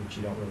law, which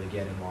you don't really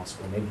get in law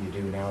school. Maybe you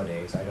do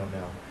nowadays, I don't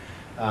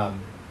know.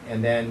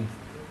 And then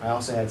I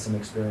also had some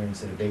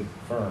experience at a big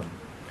firm.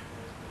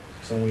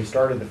 So when we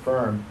started the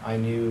firm, I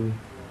knew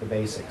the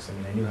basics. I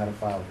mean, I knew how to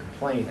file a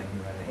complaint, I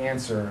knew how to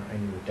answer, I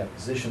knew what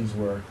depositions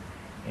were,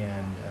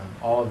 and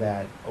all of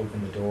that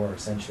opened the door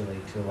essentially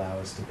to allow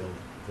us to build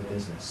the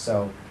business.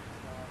 So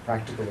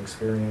practical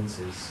experience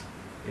is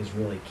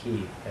really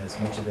key. As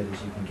much of it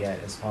as you can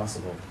get as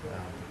possible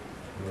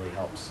really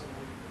helps.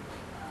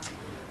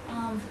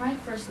 For my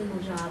first legal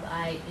job,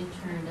 I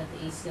interned at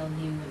the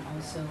ACLU and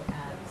also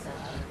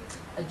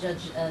at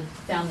a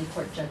family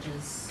court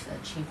judge's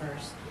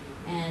chambers.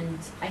 And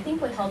I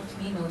think what helped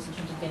me most in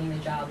terms of getting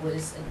the job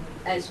was,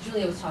 as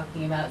Julia was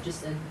talking about,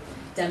 just a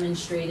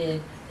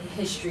demonstrated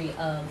history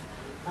of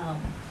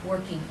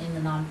working in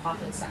the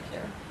nonprofit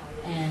sector.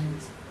 And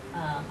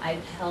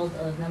I've held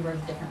a number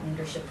of different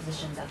leadership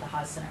positions at the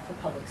Haas Center for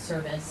Public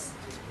Service,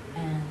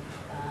 and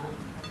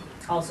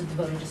also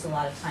devoted just a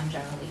lot of time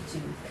generally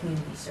to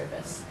community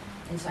service.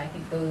 And so I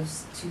think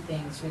those two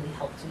things really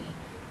helped me.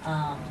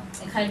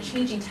 And kind of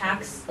changing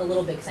tax a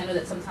little bit, because I know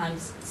that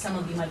sometimes some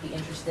of you might be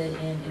interested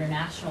in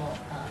international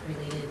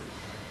related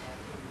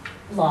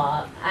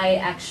law, I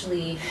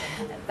actually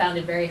found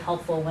it very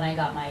helpful when I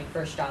got my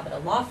first job at a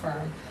law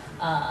firm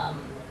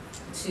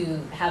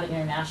to have an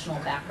international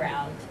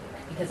background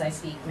because I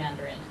speak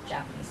Mandarin,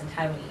 Japanese, and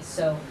Taiwanese.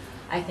 So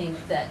I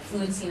think that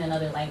fluency in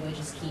another language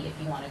is key if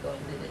you want to go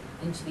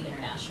into the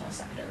international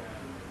sector.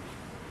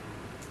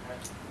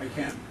 I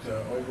can't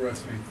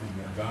overestimate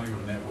the value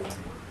of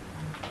networking.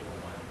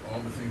 All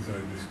the things that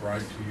I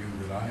described to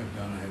you that I have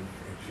done, I have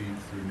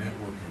achieved through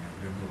networking.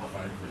 I've never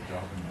applied for a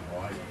job in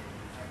my life.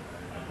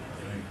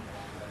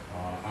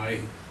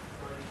 I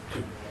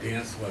took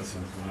dance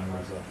lessons when I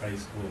was a high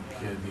school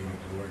kid, needing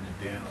to learn to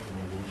dance from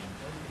a woman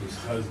whose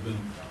husband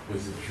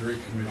was the jury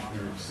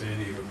commissioner of San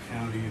Diego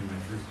County in my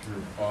first year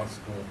of law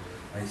school.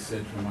 I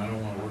said to him, I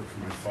don't want to work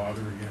for my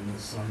father again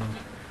this summer.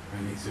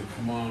 And he said,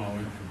 come on, I'll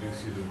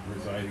introduce you to the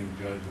presiding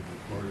judge of the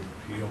Court of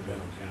Appeal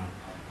downtown.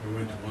 We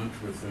went to lunch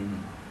with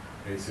him.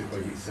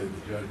 Basically, he said,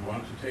 the judge, why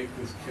don't you take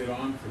this kid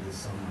on for the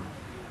summer?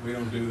 We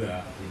don't do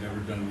that. We've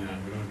never done that.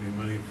 We don't have any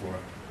money for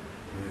it.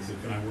 And I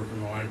said, can I work in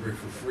the library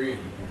for free?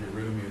 And you can get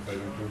rid of me if I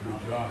don't do a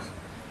good job.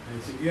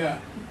 And he said, yeah.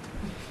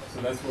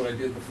 So that's what I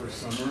did the first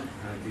summer.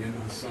 And at the end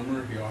of the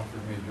summer, he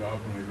offered me a job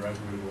when I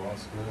graduated law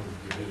school as a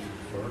judicial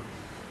clerk.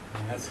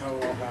 And that's how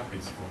it all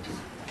happens, folks.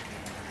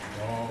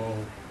 All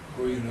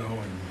who you know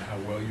and how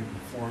well you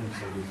perform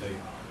so that they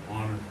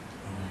honor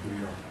who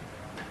you are.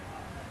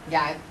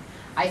 Yeah,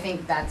 I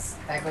think that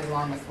goes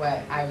along with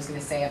what I was going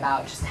to say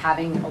about just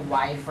having a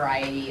wide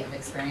variety of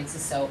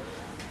experiences. So,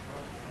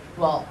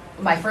 well,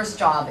 my first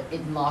job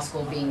in law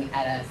school being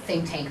at a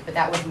think tank, but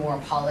that was more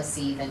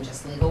policy than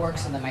just legal work.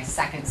 So then my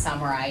second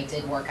summer I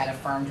did work at a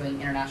firm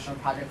doing international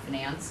project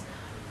finance.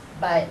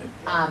 But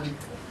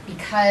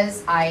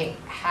because I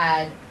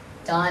had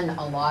done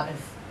a lot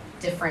of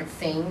different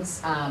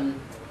things,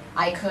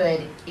 I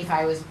could, if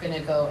I was going to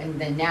go, and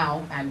then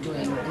now I'm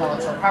doing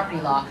intellectual property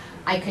law,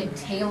 I could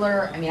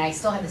tailor, I mean, I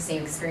still have the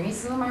same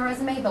experiences on my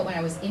resume, but when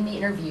I was in the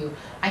interview,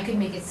 I could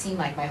make it seem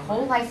like my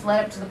whole life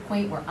led up to the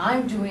point where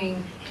I'm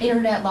doing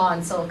internet law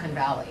in Silicon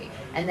Valley.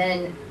 And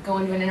then go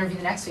into an interview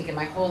the next week, and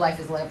my whole life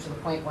is led up to the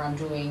point where I'm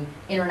doing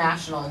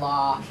international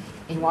law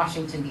in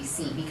Washington,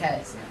 D.C.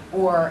 because,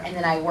 and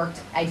then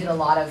I did a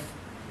lot of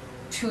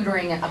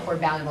tutoring and upward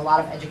bound and a lot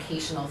of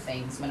educational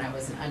things when I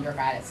was an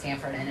undergrad at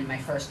Stanford and in my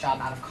first job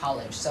out of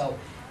college. So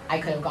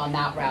I could have gone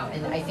that route.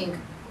 And I think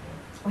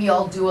we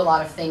all do a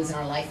lot of things in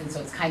our life, and so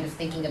it's kind of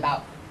thinking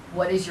about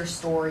what is your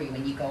story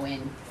when you go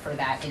in for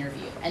that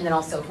interview. And then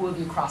also who have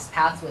you crossed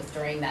paths with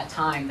during that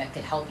time that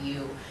could help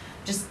you,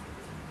 just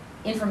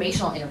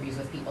informational interviews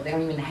with people. They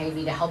don't even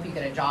need to help you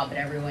get a job, but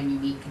everyone you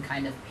meet can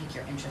kind of pique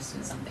your interest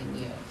in something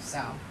new.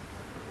 So.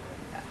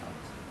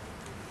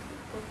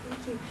 Well,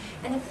 thank you.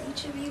 And if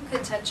each of you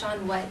could touch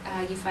on what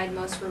you find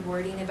most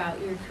rewarding about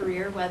your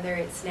career, whether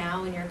it's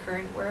now in your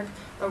current work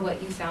or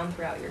what you found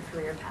throughout your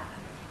career path.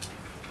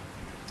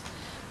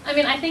 I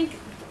mean, I think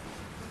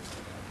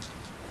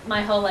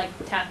my whole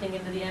tapping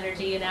into the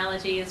energy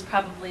analogy is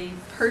probably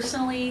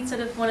personally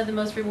sort of one of the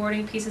most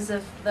rewarding pieces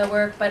of the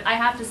work, but I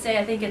have to say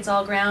I think it's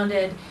all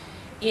grounded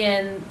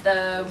in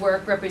the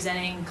work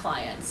representing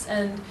clients.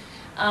 And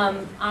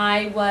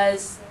I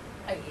was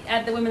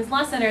at the Women's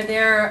Law Center.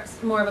 They're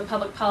more of a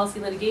public policy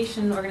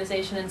litigation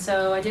organization, and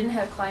so I didn't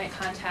have client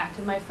contact.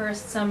 In my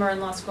first summer in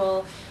law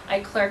school,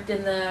 I clerked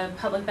in the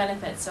public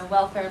benefits, so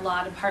welfare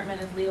law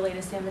department of Legal Aid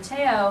of San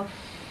Mateo,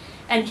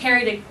 and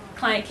carried a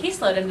client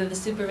caseload under the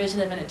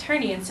supervision of an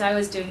attorney. And so I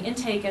was doing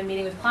intake and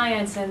meeting with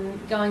clients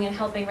and going and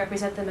helping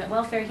represent them at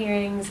welfare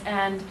hearings.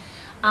 And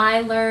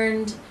I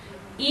learned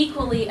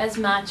equally as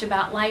much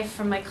about life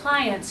from my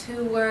clients,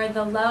 who were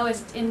the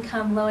lowest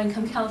income,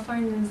 low-income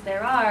Californians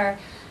there are,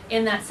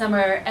 in that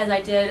summer as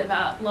I did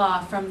about law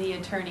from the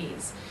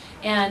attorneys.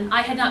 And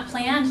I had not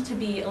planned to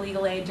be a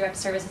legal aid direct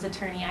services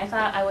attorney. I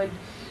thought I would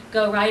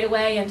go right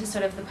away into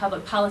sort of the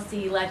public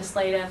policy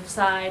legislative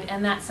side,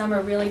 and that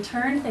summer really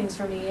turned things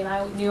for me, and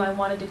I knew I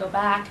wanted to go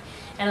back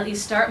and at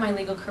least start my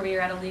legal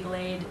career at a legal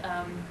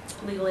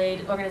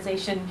aid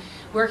organization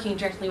working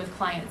directly with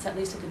clients, at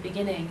least at the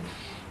beginning.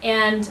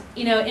 And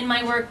you know, in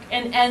my work,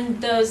 and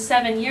those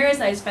 7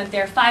 years I spent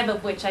there, 5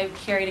 of which I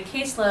carried a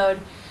caseload,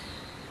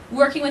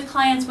 working with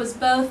clients was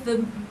both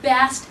the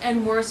best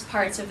and worst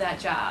parts of that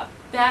job.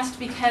 Best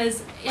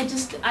because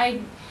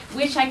I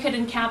wish I could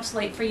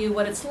encapsulate for you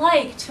what it's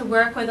like to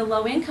work with a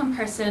low-income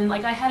person.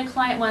 Like I had a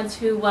client once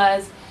who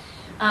was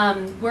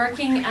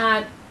working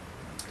at,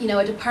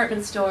 a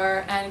department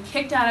store and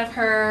kicked out of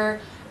her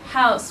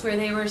house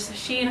where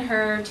she and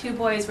her 2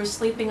 boys were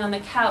sleeping on the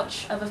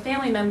couch of a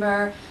family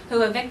member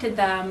who evicted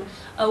them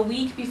a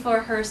week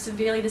before her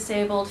severely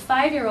disabled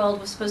 5-year-old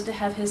was supposed to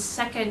have his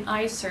second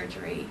eye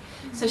surgery.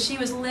 So she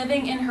was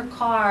living in her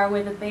car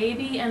with a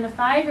baby and a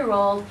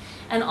 5-year-old,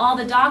 and all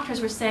the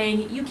doctors were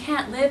saying, you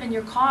can't live in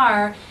your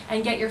car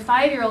and get your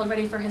 5-year-old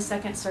ready for his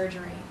second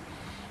surgery.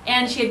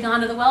 And she had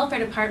gone to the welfare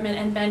department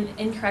and been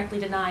incorrectly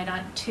denied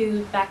on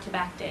 2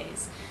 back-to-back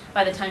days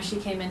by the time she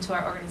came into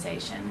our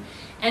organization.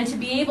 And to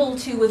be able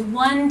to, with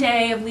 1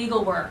 day of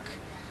legal work,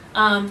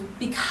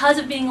 because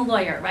of being a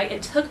lawyer, right?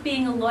 It took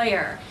being a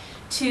lawyer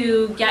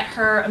to get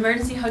her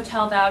emergency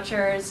hotel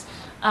vouchers,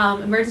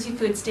 emergency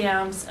food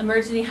stamps,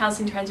 emergency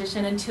housing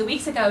transition, and 2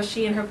 weeks ago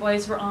she and her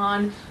boys were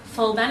on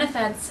full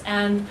benefits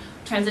and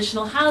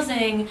transitional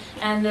housing,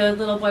 and the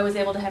little boy was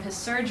able to have his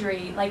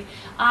surgery. Like,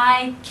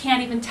 I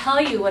can't even tell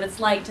you what it's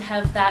like to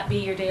have that be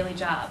your daily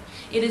job.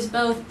 It is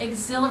both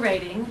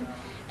exhilarating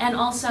and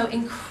also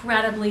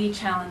incredibly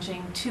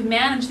challenging to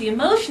manage the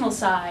emotional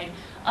side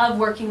of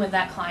working with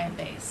that client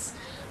base.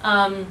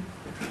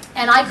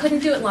 And I couldn't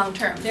do it long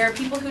term. There are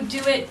people who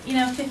do it,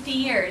 50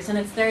 years, and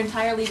it's their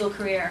entire legal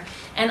career.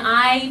 And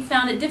I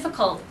found it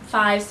difficult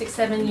 5, 6,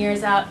 7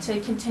 years out to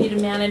continue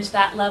to manage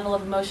that level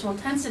of emotional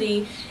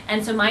intensity.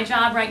 And so my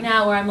job right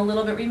now, where I'm a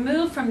little bit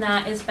removed from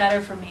that, is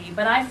better for me.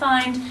 But I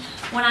find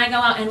when I go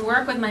out and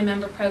work with my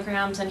member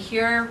programs and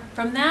hear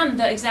from them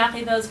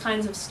exactly those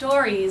kinds of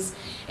stories,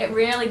 it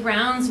really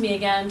grounds me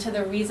again to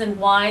the reason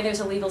why there's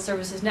a legal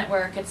services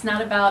network. It's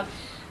not about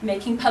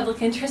making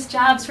public interest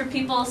jobs for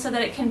people so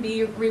that it can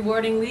be a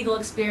rewarding legal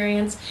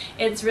experience.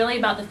 It's really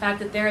about the fact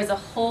that there is a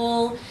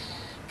whole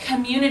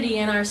community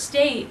in our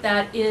state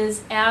that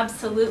is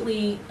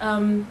absolutely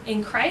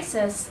in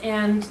crisis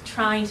and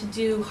trying to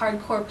do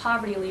hardcore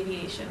poverty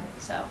alleviation.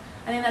 So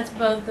I think that's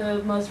both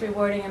the most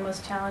rewarding and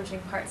most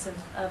challenging parts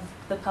of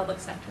the public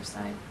sector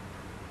side.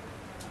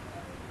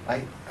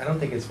 I don't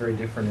think it's very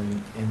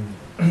different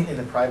in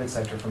the private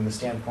sector from the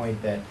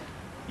standpoint that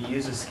you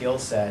use a skill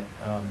set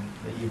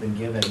that you've been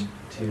given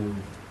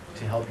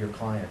to help your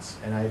clients.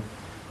 And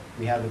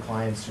we have the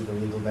clients through the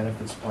legal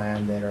benefits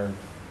plan that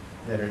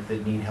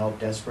need help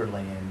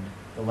desperately, and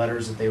the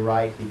letters that they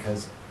write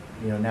because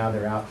now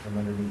they're out from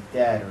underneath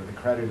debt, or the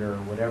creditor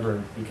or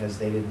whatever, because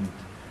they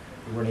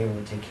weren't able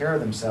to take care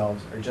of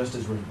themselves, are just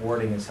as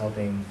rewarding as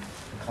helping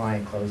the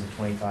client close a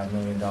 $25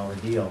 million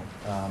deal.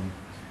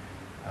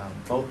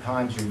 Both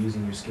times you're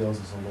using your skills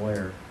as a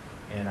lawyer.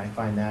 And I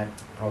find that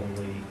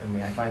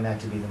I find that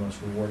to be the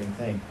most rewarding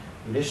thing.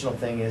 The additional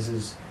thing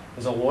is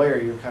as a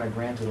lawyer, you're kind of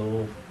granted a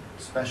little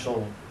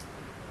special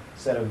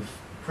set of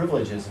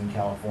privileges in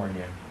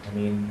California. I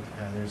mean,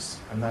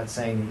 I'm not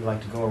saying that you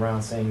like to go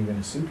around saying you're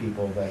going to sue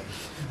people, but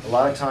a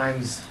lot of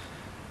times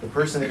the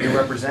person that you're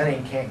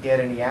representing can't get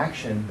any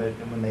action, but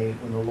when the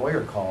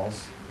lawyer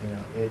calls,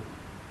 it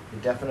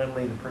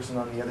definitely, the person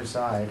on the other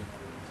side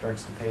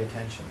starts to pay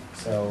attention.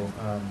 So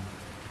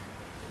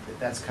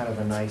that's kind of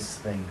a nice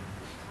thing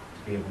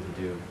to be able to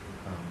do.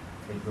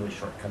 It really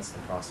shortcuts the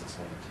process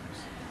a lot of times.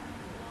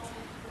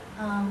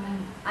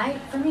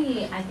 For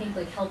me, I think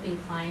helping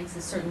clients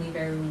is certainly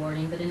very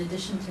rewarding, but in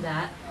addition to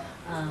that,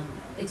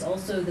 it's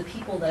also the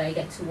people that I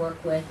get to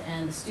work with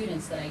and the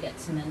students that I get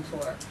to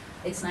mentor.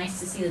 It's nice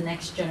to see the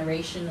next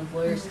generation of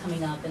lawyers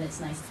coming up, and it's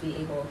nice to be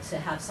able to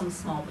have some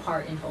small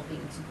part in helping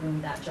to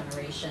groom that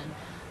generation.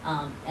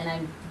 And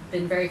I've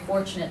been very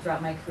fortunate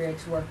throughout my career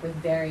to work with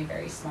very,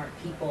 very smart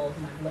people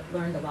whom I've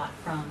learned a lot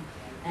from,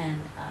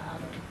 and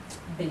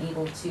been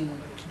able to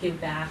give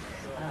back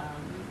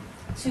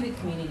to the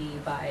community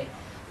by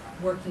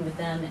working with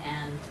them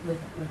and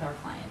with our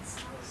clients.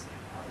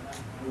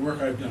 The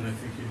work I've done, I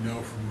think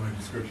from my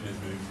description, has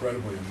been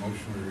incredibly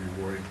emotionally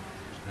rewarding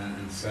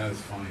and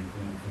satisfying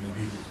from the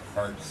deepest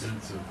heart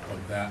sense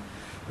of that.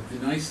 But the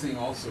nice thing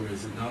also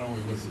is that not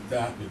only was it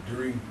that, but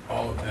during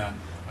all of that,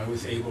 I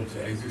was able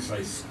to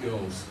exercise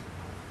skills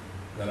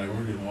that I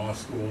learned in law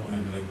school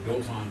and that I've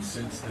built on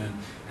since then,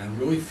 and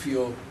really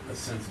feel a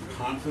sense of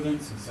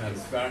confidence and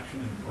satisfaction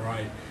and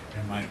pride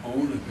in my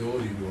own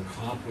ability to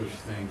accomplish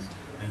things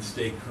and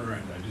stay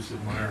current. I just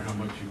admire how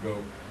much you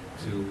go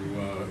to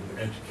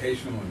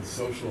educational and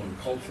social and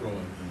cultural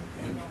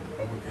and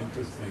public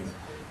interest things.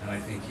 And I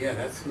think, yeah,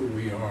 that's who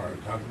we are.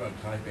 Talk about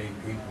type A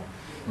people.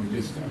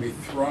 We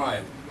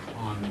thrive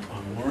on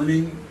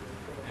learning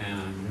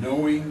and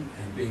knowing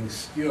and being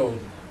skilled,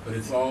 but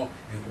it's all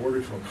in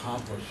order to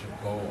accomplish a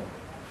goal.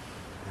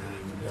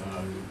 And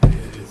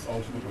it's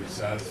ultimately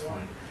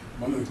satisfying.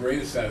 One of the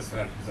greatest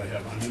satisfactions I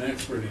have, I'm an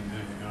expert I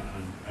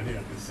think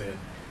I can say it,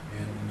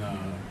 in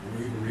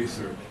legal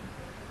research.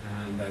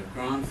 And I've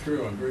gone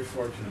through, I'm very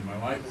fortunate, my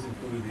life has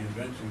included the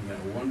invention of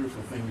that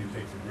wonderful thing you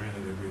take for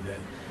granted every day,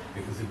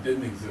 because it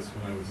didn't exist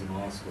when I was in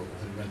law school. It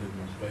was invented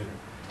much later.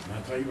 I'm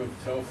not talking about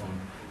the telephone,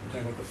 I'm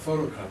talking about the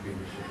photocopy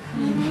machine.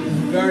 It was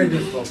very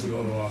difficult to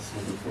go to law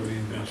school before the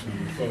invention of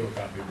the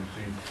photocopy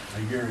machine,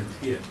 I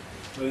guarantee it.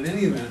 But in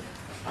any event,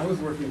 I was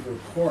working for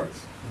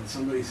courts, and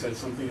somebody said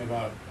something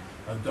about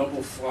a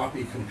double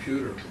floppy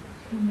computer.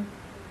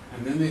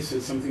 And then they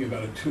said something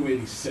about a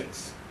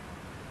 286.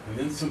 And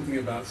then something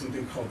about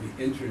something called the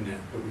internet,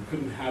 but we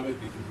couldn't have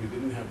it because we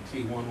didn't have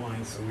T1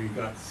 lines, so we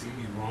got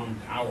CD-ROM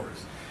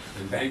towers.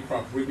 And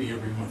Bancroft Whitney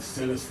every month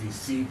sent us these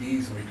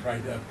CDs, and we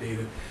tried to update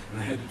it, and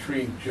I had to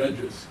train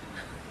judges.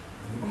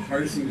 And the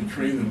hardest thing to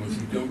train them was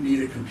you don't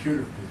need a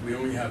computer, because we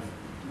only have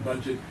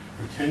budget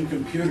for 10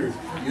 computers.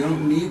 You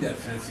don't need that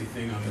fancy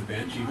thing on the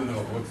bench, even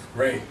though it looks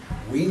great.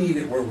 We need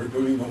it where we're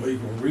doing the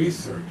legal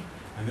research.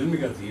 And then we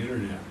got the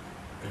internet,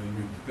 and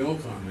we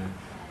built on that.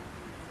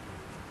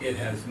 It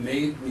has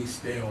made me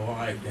stay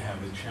alive to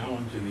have the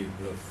challenge and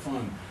the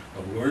fun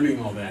of learning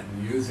all that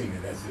and using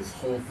it as this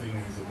whole thing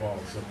has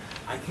evolved. So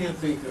I can't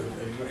think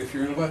of, if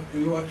you're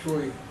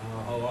intellectually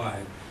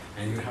alive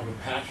and you have a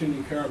passion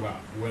you care about,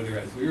 whether,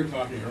 as we were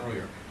talking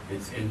earlier,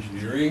 it's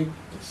engineering,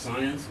 or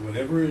science,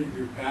 whatever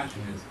your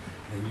passion is,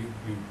 and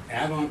you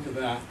add on to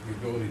that the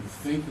ability to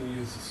think and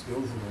use the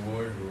skills of a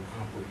lawyer to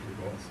accomplish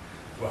your goals.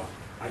 Well,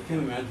 I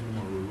can't imagine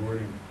a more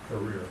rewarding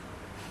career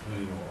than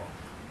in the law.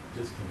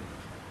 Just kidding.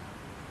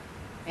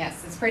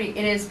 Yes,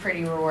 it is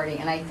pretty rewarding,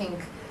 and I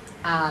think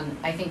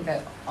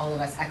that all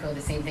of us echo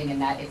the same thing in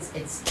that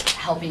it's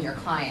helping your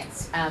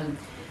clients.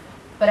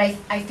 But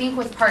I think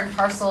what's part and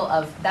parcel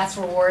of that's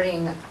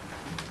rewarding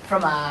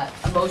from a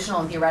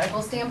emotional and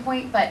theoretical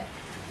standpoint, but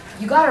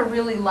you gotta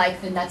really like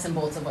the nuts and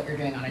bolts of what you're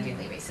doing on a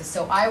daily basis.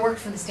 So I worked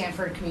for the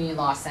Stanford Community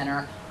Law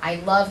Center. I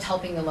loved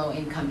helping the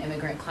low-income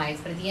immigrant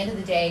clients, but at the end of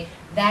the day,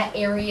 that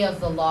area of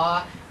the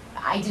law,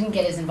 I didn't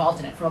get as involved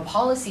in it. From a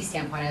policy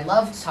standpoint, I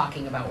loved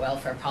talking about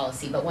welfare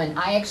policy, but when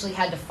I actually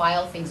had to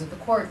file things with the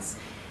courts,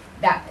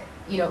 that,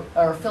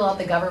 or fill out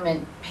the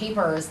government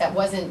papers, that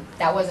wasn't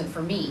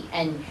for me.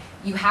 And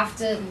you have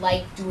to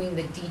like doing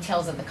the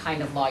details of the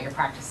kind of law you're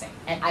practicing.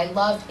 And I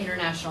loved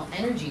international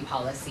energy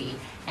policy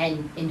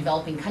and in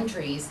developing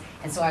countries,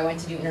 and so I went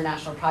to do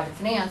international project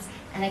finance,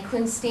 and I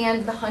couldn't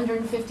stand the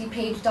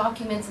 150-page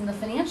documents and the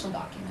financial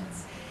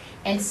documents.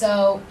 And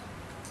so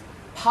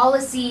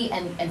policy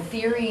and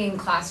theory in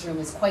classroom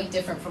is quite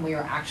different from when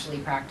you're actually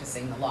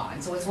practicing the law.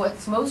 And so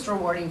what's most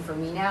rewarding for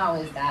me now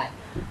is that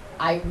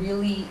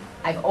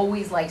I've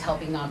always liked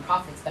helping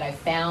nonprofits, but I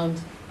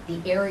found the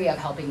area of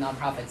helping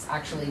nonprofits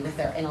actually with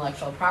their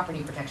intellectual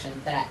property protection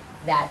that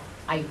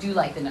I do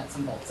like the nuts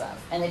and bolts of.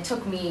 And it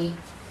took me,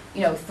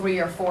 3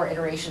 or 4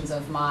 iterations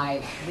of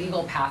my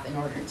legal path in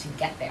order to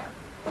get there.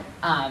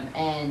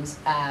 And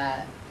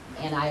I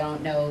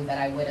don't know that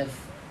I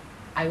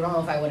don't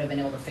know if I would have been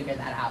able to figure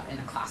that out in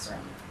a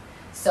classroom.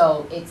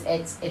 So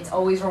it's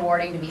always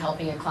rewarding to be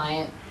helping a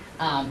client,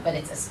 but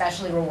it's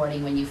especially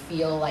rewarding when you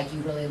feel like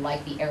you really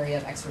like the area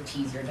of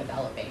expertise you're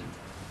developing.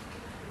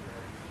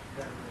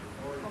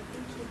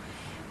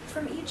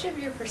 From each of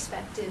your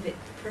perspectives,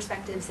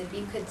 if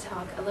you could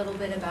talk a little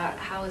bit about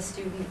how a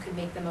student could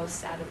make the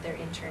most out of their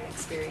intern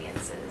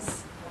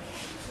experiences.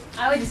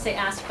 I would just say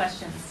ask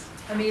questions.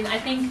 I mean, I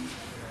think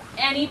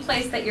any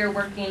place that you're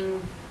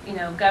working,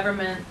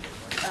 government,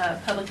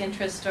 public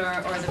interest, or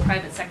the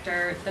private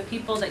sector, the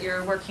people that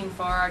you're working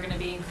for are going to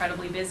be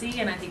incredibly busy,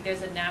 and I think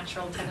there's a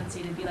natural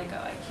tendency to be like, oh,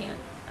 I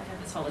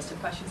have this whole list of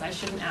questions, I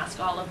shouldn't ask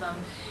all of them.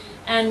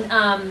 And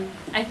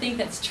I think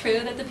that's true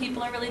that the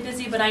people are really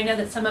busy, but I know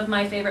that some of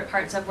my favorite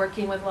parts of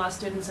working with law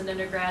students and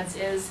undergrads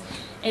is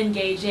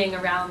engaging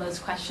around those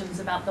questions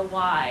about the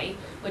why,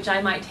 which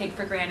I might take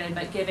for granted,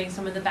 but giving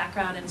some of the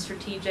background and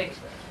strategic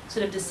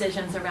sort of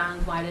decisions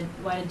around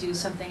why to do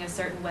something a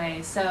certain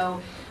way.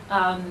 So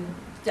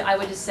I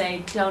would just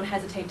say don't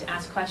hesitate to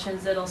ask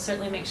questions. It'll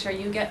certainly make sure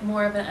you get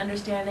more of an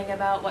understanding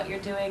about what you're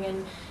doing,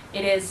 and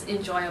it is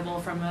enjoyable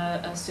from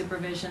a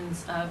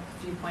supervision's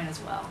viewpoint as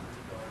well.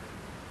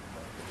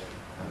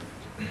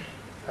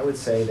 I would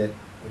say that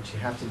what you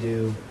have to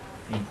do,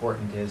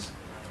 important is,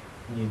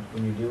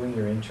 when you're doing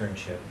your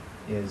internship,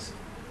 is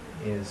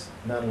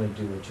not only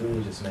do what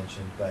Julie just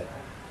mentioned, but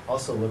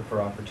also look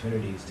for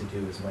opportunities to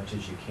do as much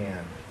as you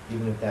can,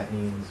 even if that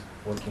means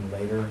working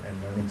later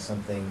and learning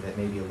something that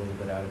may be a little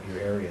bit out of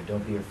your area.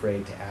 Don't be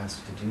afraid to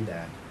ask to do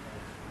that.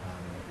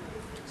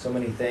 So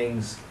many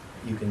things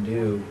you can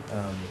do,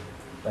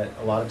 but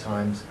a lot of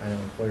times I know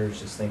employers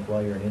just think,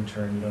 well, you're an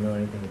intern, you don't know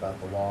anything about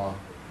the law.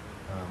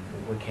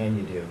 What can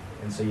you do?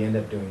 And so you end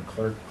up doing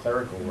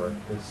clerical work,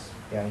 which,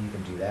 yeah, you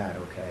can do that,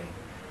 okay.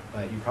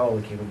 But you're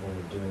probably capable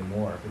of doing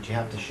more. But you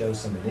have to show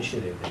some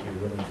initiative that you're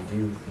willing to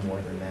do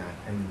more than that,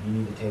 and you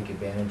need to take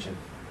advantage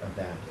of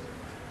that.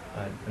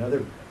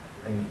 Another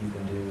thing that you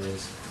can do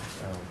is,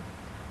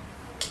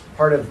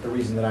 part of the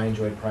reason that I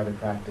enjoyed private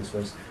practice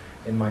was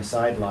in my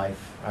side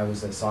life, I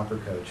was a soccer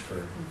coach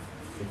for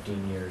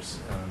 15 years,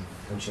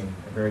 coaching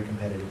a very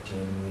competitive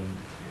team. We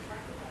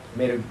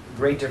made a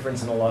great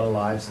difference in a lot of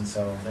lives, and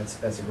so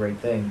that's a great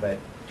thing. But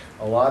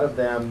a lot of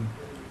them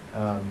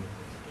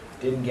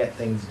didn't get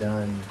things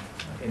done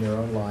in their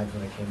own lives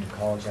when it came to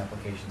college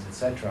applications,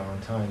 etc.,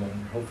 on time.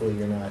 And hopefully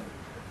you're not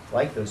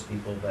like those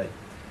people. But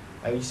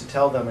I used to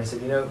tell them, I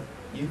said,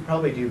 you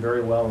probably do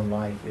very well in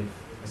life if,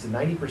 I said,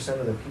 90%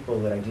 of the people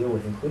that I deal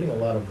with, including a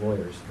lot of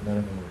lawyers, none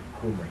of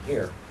whom are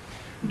here,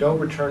 don't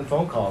return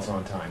phone calls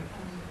on time.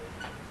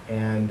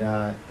 And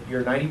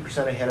you're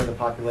 90% ahead of the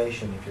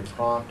population if you're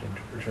prompt and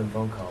return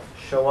phone calls.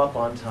 Show up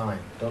on time.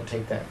 Don't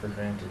take that for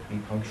granted. Be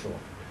punctual.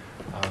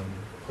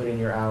 Put in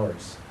your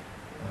hours.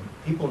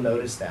 People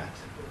notice that.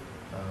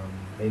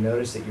 They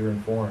notice that you're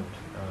informed.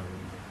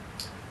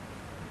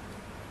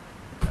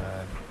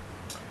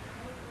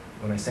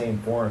 When I say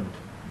informed,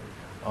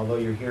 although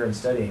you're here and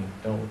studying,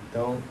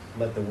 don't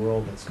let the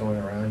world that's going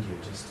around you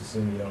just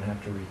assume you don't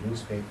have to read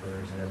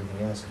newspapers and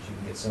everything else because you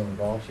can get so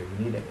involved here.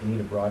 You need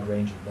a broad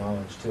range of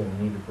knowledge too, and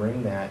you need to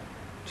bring that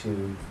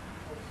to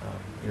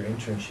your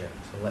internship.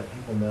 So let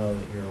people know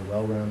that you're a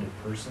well-rounded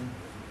person,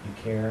 you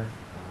care,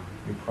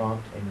 you're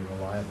prompt, and you're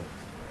reliable.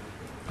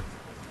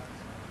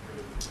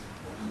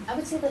 I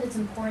would say that it's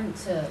important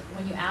to,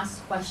 when you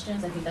ask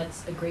questions, I think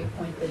that's a great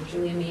point that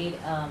Julia made.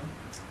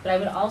 But I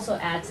would also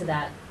add to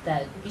that,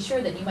 that be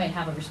sure that you might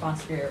have a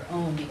response for your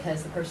own,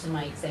 because the person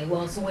might say,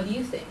 well, so what do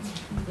you think?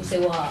 You say,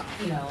 well,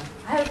 you know,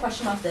 I have a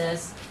question about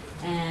this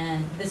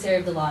and this area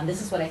of the law, and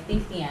this is what I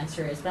think the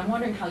answer is, but I'm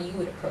wondering how you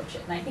would approach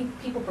it. And I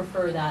think people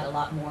prefer that a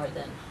lot more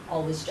than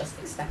always just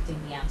expecting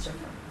the answer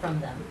from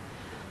them.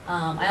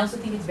 I also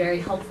think it's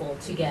very helpful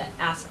to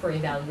ask for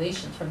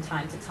evaluations from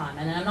time to time.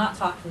 And I'm not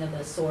talking of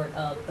the sort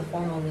of the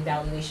formal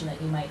evaluation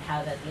that you might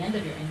have at the end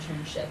of your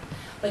internship,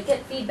 but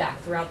get feedback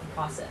throughout the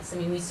process. I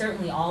mean, we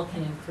certainly all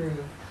can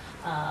improve,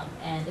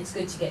 and it's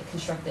good to get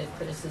constructive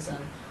criticism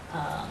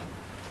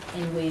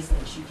in ways in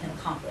which you can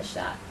accomplish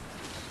that.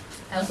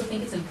 I also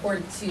think it's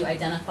important to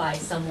identify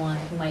someone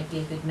who might be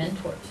a good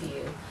mentor to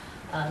you.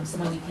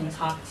 Someone you can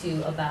talk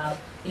to about,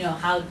 you know,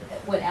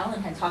 what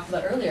Alan had talked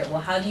about earlier.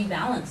 Well, how do you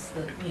balance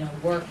the, you know,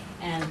 work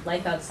and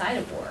life outside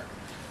of work?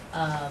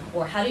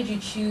 Or how did you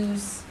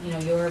choose, you know,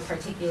 your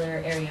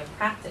particular area of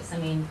practice? I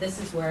mean, this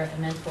is where a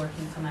mentor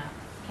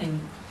can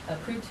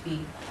prove to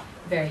be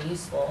very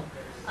useful.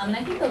 And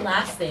I think the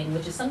last thing,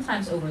 which is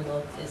sometimes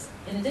overlooked, is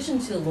in addition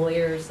to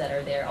lawyers that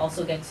are there,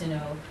 also get to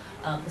know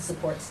the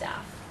support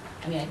staff.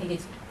 I mean, I think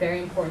it's very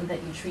important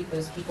that you treat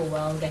those people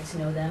well, get to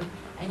know them,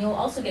 and you'll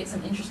also get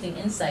some interesting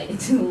insight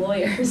into the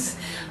lawyers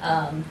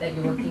that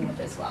you're working with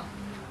as well.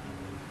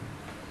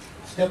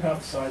 Step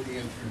outside the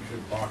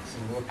internship box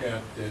and look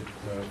at it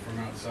from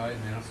outside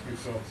and ask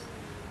yourself,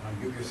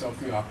 give yourself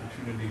the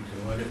opportunity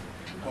to let it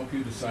help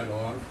you decide a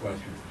lot of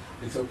questions.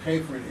 It's okay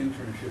for an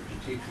internship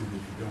to teach you that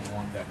you don't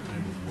want that kind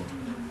of work.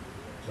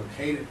 It's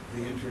okay to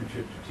the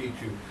internship to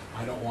teach you,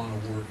 I don't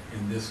want to work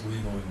in this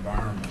legal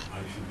environment, I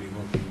should be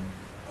looking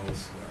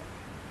elsewhere.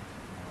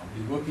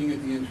 Be looking at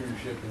the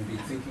internship and be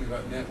thinking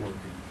about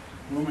networking.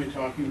 Who am I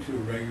talking to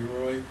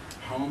regularly?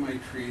 How am I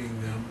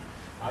treating them?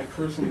 I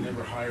personally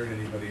never hired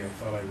anybody I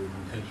thought I would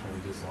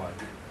intentionally dislike.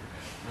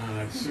 And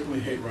I certainly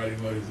hate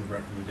writing letters of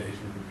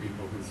recommendation for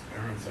people whose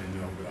parents I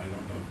know, but I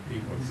don't know the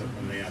people except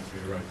when they ask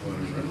me to write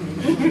letters of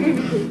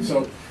recommendation.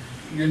 So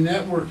you're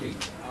networking.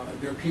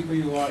 There are people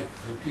you like.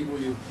 There are people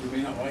you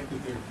may not like,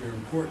 but they're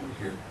important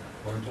here.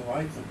 Learn to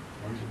like them.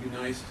 Learn to be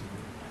nice to them.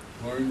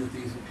 Learn that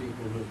these are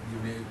people that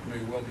you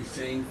may well be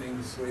saying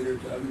things later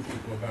to other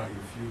people about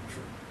your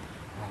future.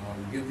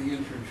 Give the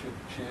internship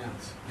a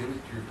chance. Give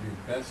it your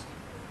best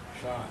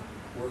shot.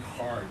 Work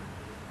hard.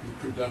 Be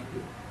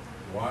productive.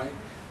 Why?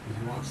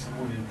 Because you want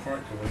someone in part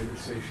to later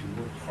say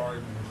she worked hard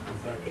and was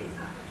productive.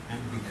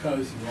 And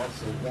because you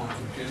also want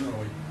to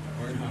generally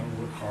learn how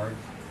to work hard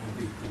and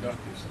be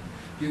productive. So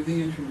give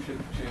the internship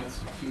a chance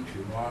to teach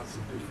you lots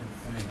of different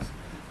things,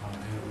 and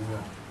it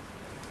will.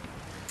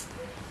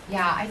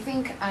 Yeah, I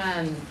think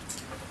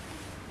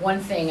one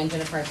thing, and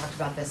Jennifer and I talked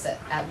about this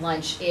at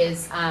lunch,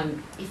 is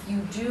if you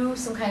do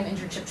some kind of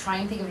internship, try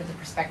and think of it from the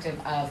perspective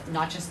of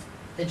not just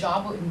the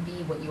job wouldn't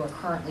be what you are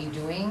currently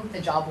doing, the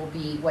job will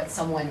be what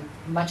someone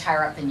much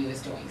higher up than you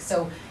is doing.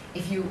 So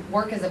if you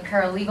work as a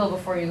paralegal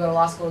before you go to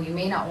law school, you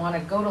may not want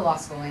to go to law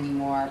school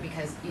anymore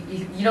because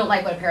you don't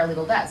like what a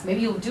paralegal does. Maybe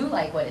you do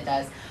like what it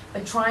does,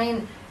 but try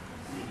and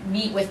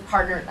meet with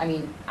partners. I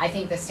mean, I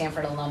think the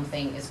Stanford alum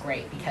thing is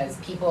great because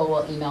people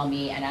will email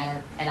me and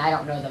I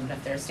don't know them, but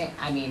if they're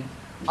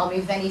I'll meet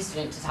with any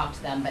student to talk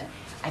to them, but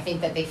I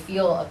think that they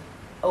feel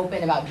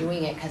open about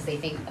doing it because they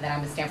think that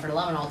I'm a Stanford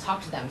alum and I'll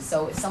talk to them.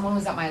 So if someone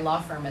was at my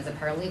law firm as a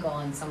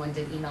paralegal and someone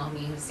did email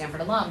me who's a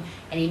Stanford alum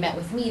and he met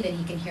with me, then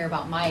he can hear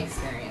about my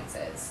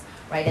experiences,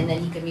 right? And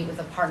then he could meet with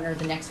a partner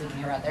the next week and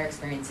hear about their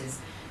experiences.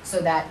 So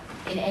that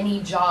in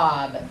any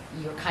job,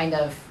 you're kind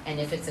of, and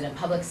if it's in a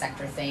public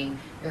sector thing,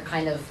 you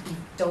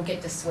don't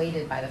get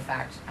dissuaded by the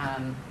fact,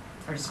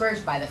 or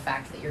discouraged by the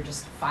fact that you're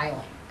just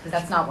filing, because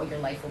that's not what your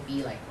life will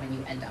be like when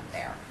you end up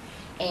there.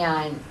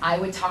 And I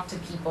would talk to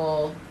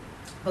people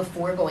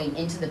before going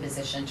into the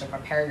position to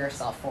prepare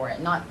yourself for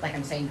it. Not like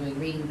I'm saying doing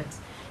reading, but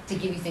to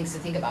give you things to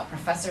think about.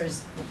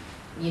 Professors,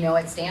 you know,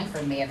 at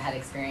Stanford may have had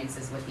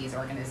experiences with these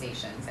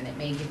organizations, and it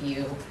may give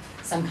you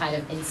some kind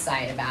of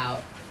insight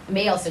about, it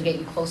may also get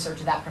you closer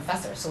to that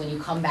professor. So when you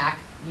come back,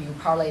 you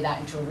parlay that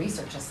into a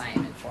research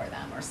assignment for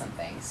them or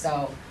something.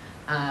 So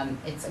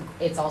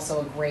it's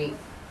also a great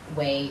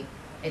way.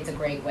 It's a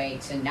great way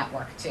to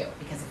network too,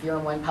 because if you're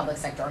in one public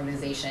sector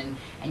organization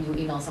and you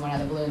email someone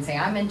out of the blue and say,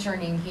 I'm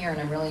interning here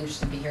and I'm really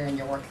interested to hear in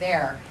your work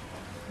there,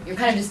 you're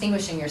kind of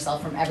distinguishing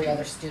yourself from every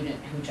other student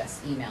who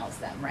just emails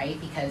them, right?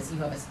 Because you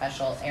have a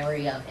special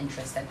area of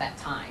interest at that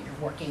time.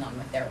 You're working on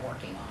what they're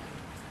working on.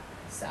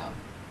 So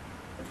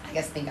I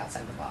guess think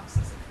outside the box.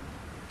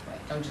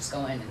 Right? Don't just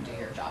go in and do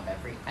your job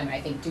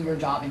I think do your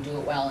job and do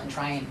it well and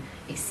try and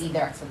exceed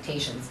their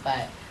expectations,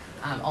 but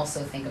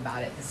also think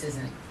about it. This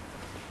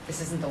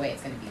isn't the way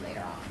it's going to be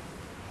later on.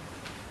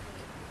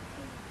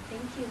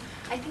 Thank you.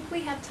 I think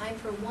we have time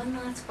for one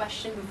last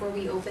question before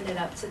we open it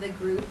up to the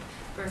group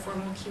for a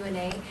formal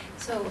Q&A.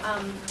 So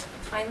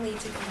finally,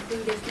 to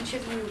conclude, if each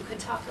of you could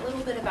talk a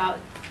little bit about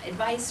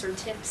advice or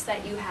tips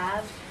that you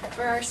have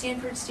for our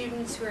Stanford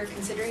students who are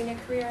considering a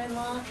career in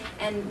law,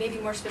 and maybe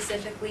more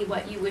specifically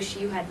what you wish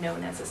you had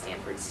known as a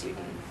Stanford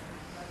student?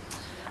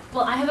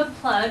 Well, I have a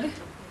plug,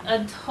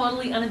 a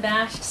totally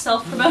unabashed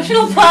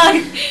self-promotional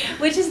plug,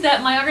 which is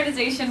that my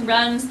organization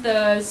runs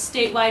the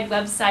statewide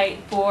website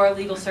for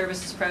legal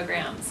services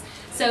programs.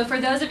 So for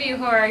those of you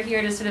who are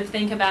here to sort of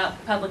think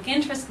about public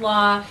interest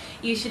law,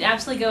 you should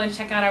absolutely go and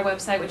check out our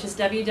website, which is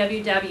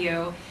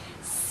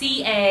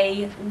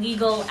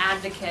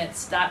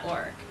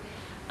www.calegaladvocates.org.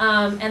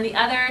 And the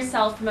other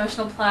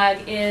self-promotional plug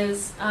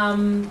is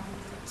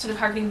sort of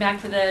harkening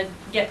back to the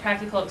Get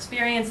Practical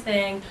Experience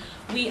thing.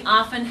 We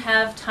often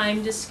have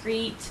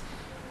time-discrete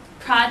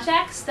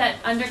projects that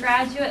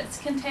undergraduates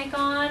can take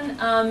on,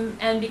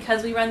 and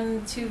because we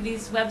run to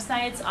these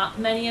websites,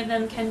 many of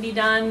them can be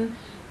done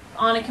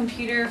on a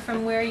computer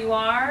from where you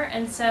are,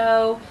 and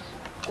so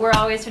we're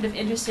always sort of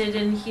interested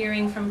in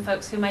hearing from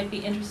folks who might be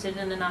interested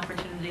in an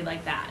opportunity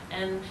like that.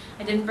 And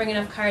I didn't bring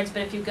enough cards,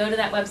 but if you go to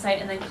that website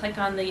and then click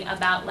on the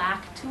About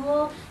LAC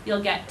tool,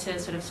 you'll get to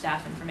sort of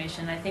staff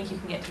information. I think you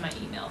can get to my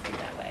email through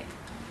that way.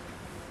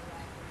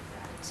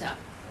 So,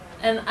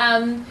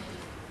 and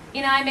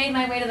you know, I made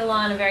my way to the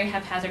law in a very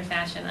haphazard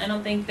fashion. I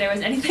don't think there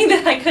was anything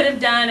that I could have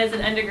done as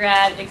an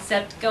undergrad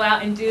except go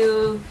out and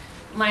do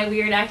my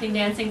weird acting,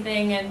 dancing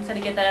thing and sort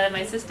of get that out of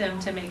my system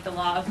to make the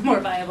law a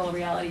more viable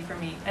reality for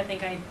me. I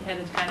think I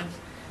had a kind of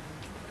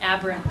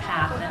aberrant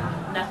path,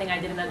 and nothing I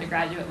did in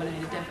undergraduate would have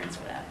made a difference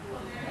for that.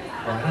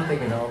 Well, I don't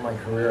think in all my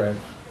career I've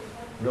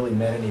really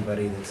met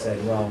anybody that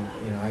said, well,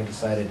 you know, I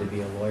decided to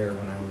be a lawyer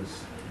when I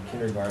was in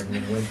kindergarten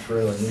and went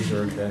through, and these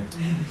are the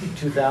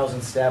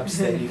 2,000 steps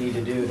that you need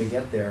to do to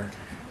get there.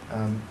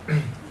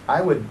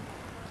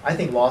 I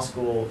think law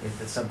school,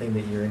 if it's something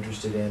that you're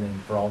interested in,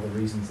 and for all the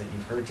reasons that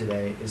you've heard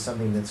today, is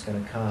something that's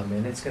going to come,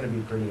 and it's going to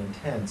be pretty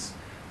intense.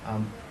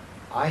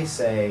 I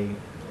say,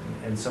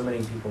 and so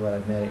many people that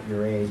I've met at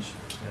your age,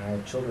 and I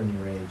have children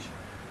your age,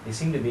 they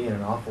seem to be in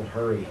an awful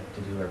hurry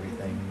to do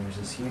everything, and there's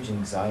this huge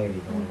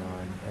anxiety going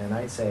on. And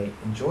I'd say,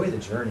 enjoy the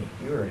journey.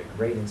 You are at a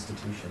great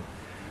institution.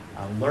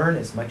 Learn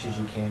as much as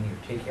you can here.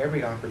 Take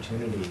every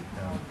opportunity.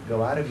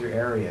 Go out of your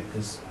area,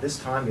 because this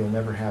time you'll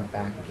never have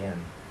back again.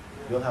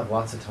 You'll have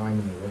lots of time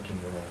in the working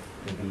world.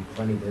 You'll be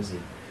plenty busy.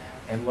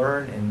 And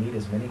learn and meet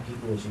as many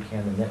people as you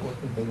can. The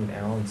networking thing that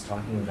Alan's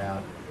talking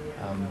about,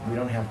 we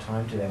don't have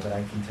time today, but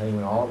I can tell you,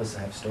 when all of us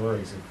have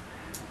stories of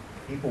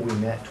people we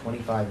met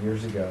 25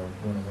 years ago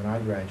when I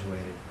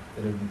graduated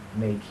that have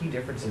made key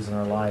differences in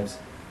our lives,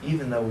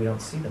 even though we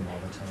don't see them all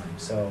the time.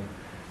 So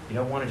you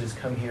don't want to just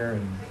come here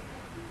and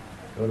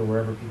go to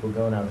wherever people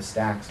go now. The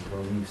Stacks is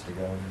where we used to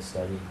go and just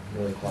study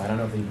really quiet. I don't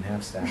know if they even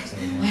have Stacks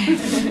anymore.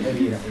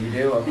 Maybe you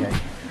do? Okay.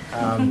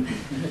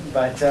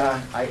 But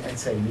I'd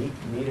say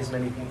meet as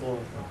many people,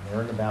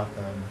 learn about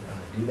them,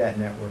 do that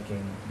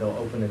networking. They'll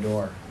open a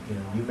door. You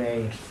know, you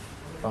may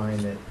find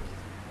that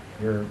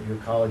your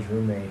college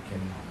roommate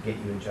can get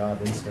you a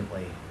job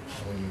instantly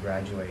when you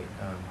graduate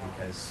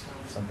because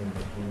something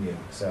that he knew.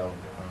 So,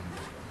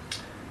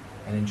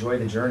 and enjoy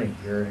the journey.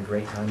 You're at a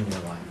great time in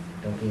your life.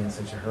 Don't be in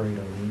such a hurry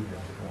to leave and go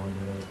on to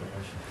another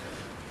profession.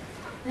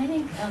 And I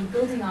think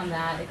building on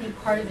that, I think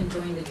part of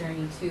enjoying the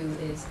journey too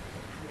is,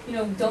 you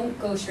know, don't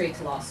go straight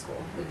to law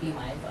school would be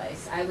my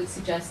advice. I would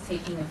suggest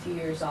taking a few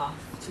years off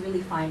to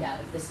really find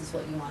out if this is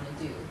what you want to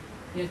do.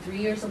 You know, 3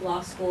 years of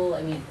law school,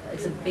 I mean,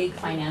 it's a big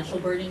financial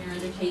burden you're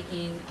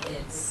undertaking.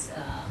 It's,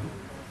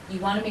 you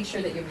want to make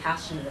sure that you're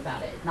passionate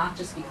about it, not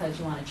just because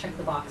you want to check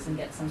the box and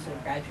get some sort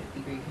of graduate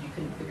degree because you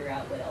couldn't figure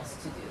out what else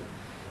to do.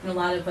 You know, a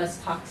lot of us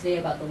talk today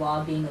about the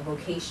law being a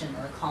vocation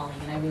or a calling,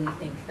 and I really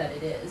think that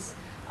it is.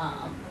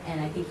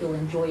 And I think you'll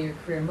enjoy your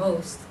career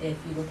most if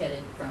you look at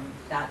it from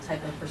that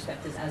type of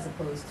perspective as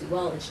opposed to,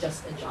 well, it's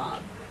just a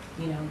job.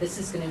 You know, this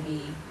is going to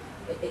be,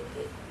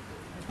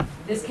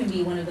 this can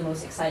be one of the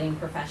most exciting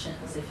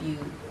professions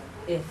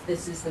if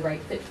this is the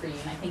right fit for you.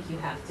 And I think you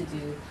have to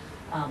do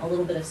a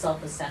little bit of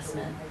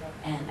self-assessment,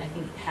 and I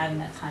think having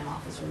that time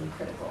off is really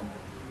critical.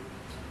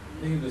 I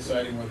think in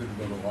deciding whether to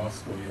go to law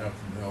school, you have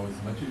to know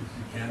as much as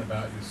you can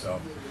about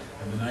yourself.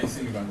 And the nice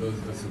thing about those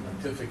of us who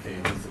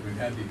pontificate is that we've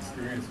had the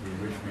experience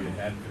we wish we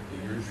had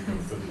 50 years ago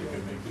so that we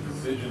could make the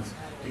decisions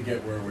to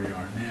get where we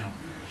are now.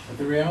 But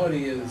the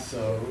reality is,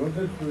 look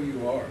at who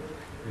you are.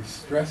 You're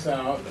stressed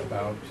out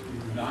about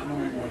not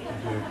knowing what to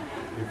do.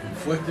 You're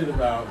conflicted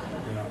about,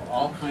 you know,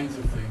 all kinds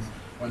of things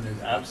when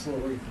there's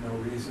absolutely no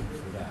reason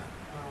for that.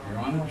 You're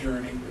on a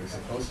journey. There's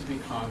supposed to be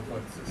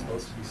conflicts. There's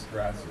supposed to be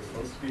stress. There's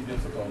supposed to be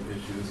difficult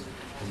issues.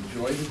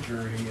 Enjoy the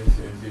journey, as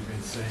you've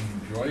been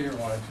saying. Enjoy your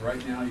life.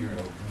 Right now, you're in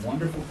a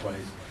wonderful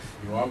place.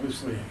 You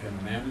obviously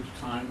can manage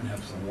time and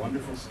have some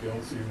wonderful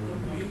skills, so you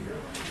wouldn't be here.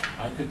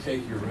 I could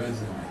take your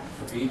resume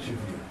for each of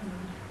you,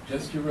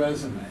 just your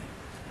resume,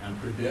 and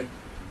predict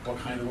what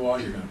kind of law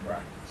you're going to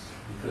practice.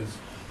 Because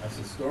as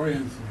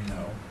historians, we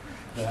know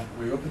that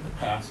we look at the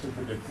past to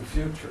predict the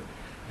future.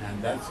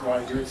 And that's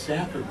why you're at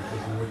Stanford,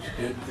 because of what you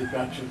did that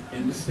got you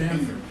into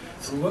Stanford.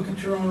 So look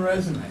at your own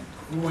resume.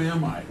 Who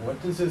am I?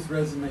 What does this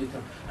resume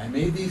tell? I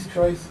made these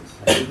choices.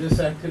 I did this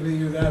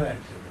activity or that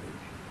activity.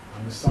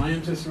 I'm a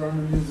scientist or I'm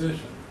a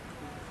musician.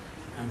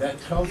 And that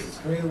tells us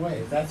straight away,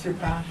 if that's your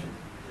passion,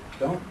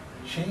 don't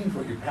change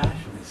what your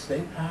passion is.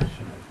 Stay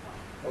passionate.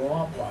 The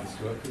law applies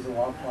to it because the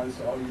law applies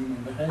to all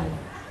human behavior.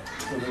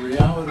 So the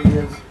reality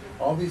is,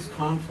 all these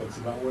conflicts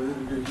about whether to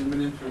do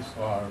human interest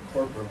law or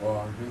corporate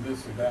law or do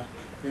this or that,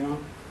 you know,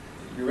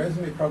 your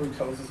resume probably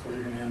tells us where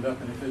you're going to end up,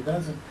 and if it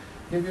doesn't,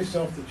 give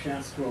yourself the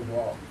chance to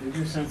evolve. Give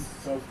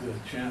yourself the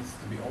chance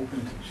to be open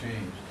to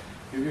change.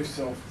 Give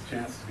yourself the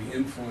chance to be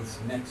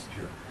influenced next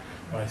year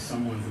by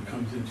someone who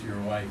comes into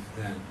your life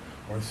then,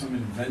 or some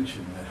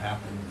invention that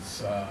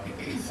happens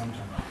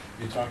sometime.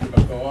 You talked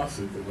about the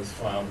lawsuit that was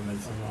filed, and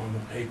it's on the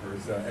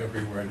papers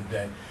everywhere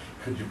today.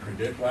 Could you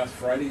predict last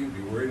Friday? You'd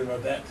be worried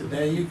about that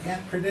today. You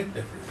can't predict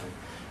everything.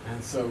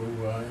 And so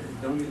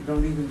don't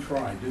even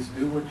try. Just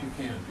do what you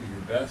can. Do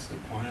your best to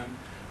plan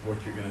what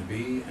you're going to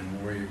be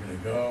and where you're going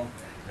to go,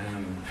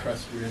 and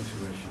trust your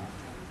intuition.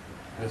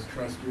 Just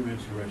trust your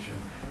intuition,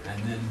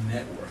 and then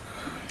network.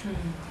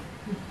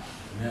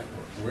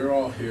 Network. We're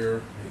all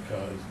here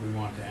because we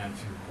want to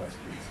answer your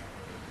questions.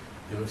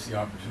 Give us the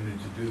opportunity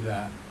to do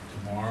that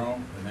tomorrow,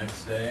 the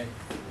next day,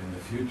 in the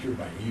future,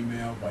 by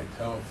email, by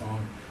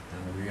telephone,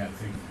 and I know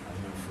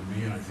for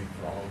me and I think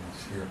for all of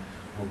us here,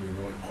 we'll be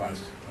really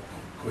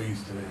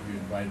pleased that you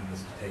invited us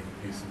to take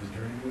a piece of the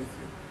journey with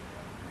you,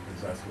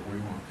 because that's what we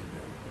want to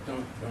do. But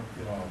don't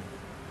get all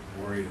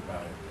worried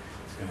about it.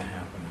 It's going to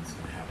happen. It's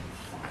going to happen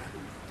fine.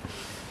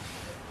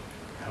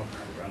 Help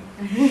her run.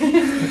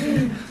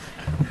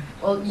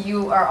 Well,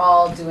 you are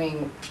all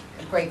doing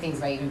great things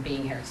by even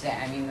being here today.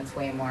 I mean, that's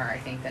way more, I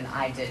think, than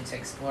I did to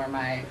explore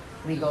my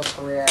legal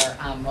career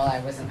while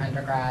I was an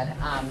undergrad.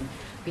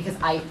 Because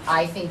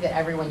I think that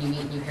everyone you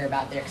meet and you hear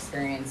about their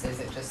experiences,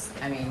 it just,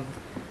 I mean,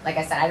 like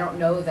I said, I don't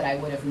know that I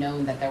would have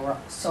known that there were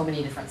so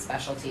many different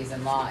specialties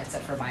in law,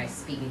 except for by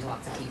speaking to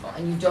lots of people.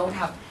 And you don't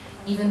have,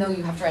 even though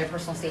you have to write a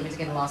personal statement to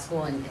get into law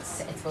school, and it's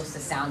supposed to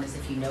sound as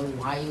if you know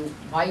why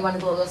you want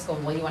to go to law school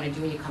and what you want to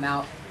do when you come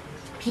out,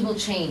 people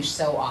change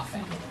so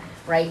often,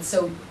 right?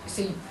 So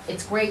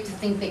it's great to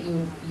think that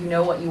you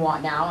know what you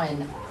want now,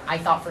 and I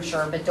thought for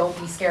sure, but don't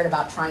be scared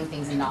about trying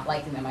things and not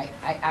liking them.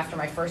 After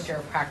my first year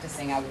of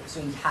practicing, I was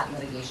doing patent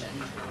litigation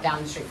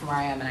down the street from where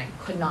I am, and I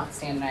could not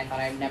stand it. I thought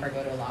I'd never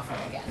go to a law firm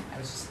again. I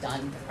was just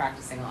done with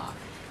practicing law.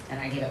 And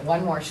I gave it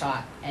one more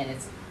shot, and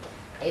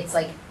it's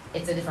like,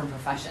 it's a different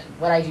profession.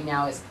 What I do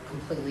now is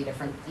completely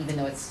different, even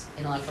though it's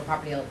intellectual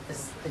property.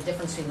 The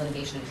difference between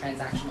litigation and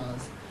transactional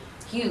is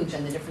huge,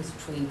 and the difference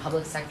between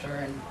public sector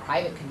and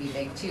private can be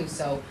big too.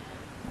 So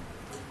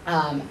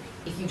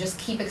if you just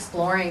keep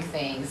exploring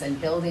things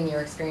and building your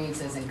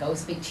experiences and go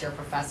speak to your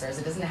professors,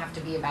 it doesn't have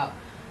to be about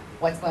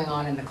what's going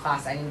on in the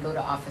class. I didn't go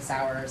to office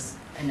hours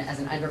and as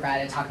an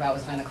undergrad to talk about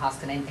what's going on in the class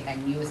because I didn't think I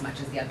knew as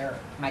much as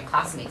my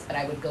classmates, but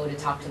I would go to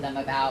talk to them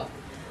about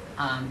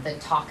the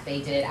talk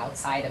they did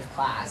outside of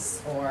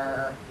class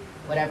or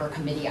whatever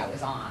committee I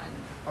was on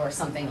or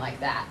something like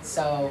that.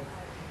 So,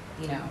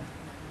 you know,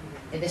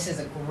 this is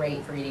a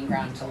great breeding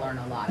ground to learn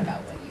a lot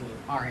about what you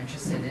are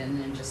interested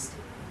in, and just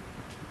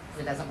if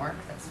it doesn't work,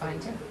 that's fine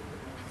too.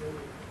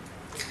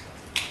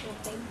 Well,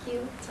 thank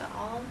you to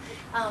all.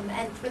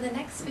 And for the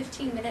next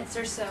 15 minutes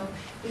or so,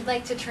 we'd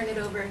like to turn it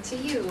over to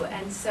you.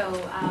 And so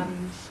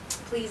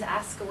please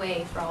ask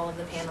away for all of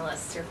the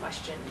panelists your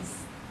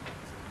questions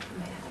you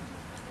might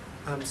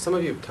have. Some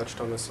of you have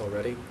touched on this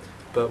already,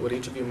 but would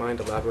each of you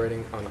mind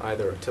elaborating on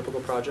either a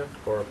typical project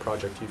or a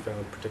project you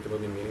found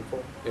particularly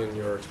meaningful in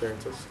your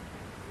experiences?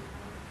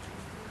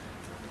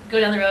 Go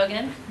down the road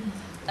again.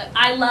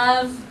 I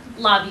love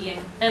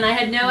lobbying, and I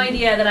had no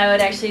idea that I would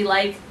actually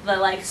like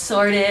the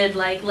sordid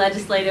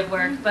legislative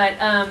work, but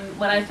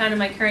what I found in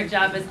my current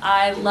job is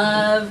I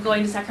love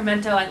going to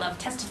Sacramento. I love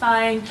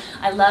testifying.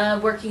 I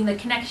love working the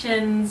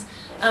connections.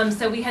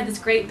 So we had this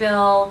great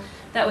bill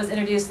that was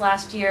introduced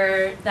last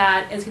year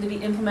that is going to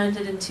be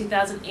implemented in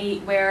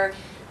 2008, where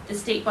the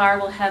state bar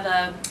will have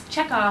a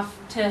checkoff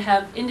to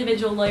have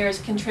individual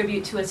lawyers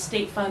contribute to a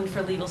state fund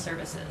for legal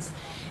services.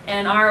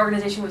 And our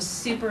organization was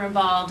super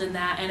involved in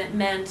that, and it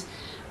meant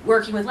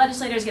working with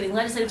legislators, getting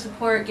legislative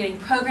support, getting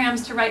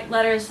programs to write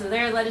letters to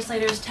their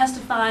legislators,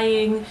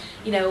 testifying,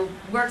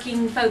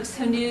 working folks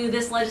who knew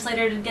this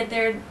legislator to get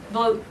their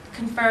vote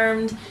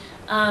confirmed,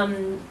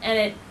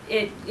 and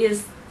it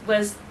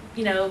was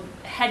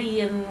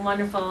heady and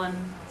wonderful, and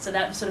so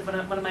that was sort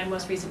of one of my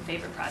most recent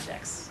favorite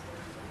projects.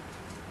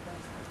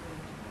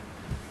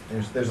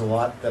 There's a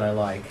lot that I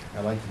like.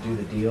 I like to do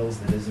the deals,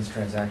 the business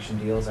transaction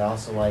deals. I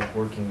also like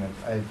working.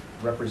 I've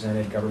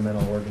represented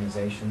governmental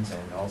organizations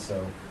and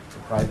also the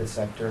private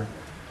sector.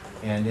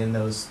 And in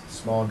those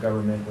small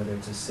government, whether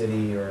it's a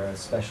city or a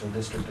special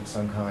district of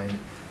some kind,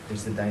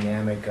 there's the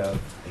dynamic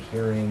of the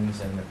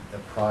hearings and the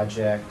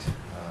project.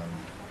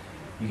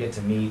 You get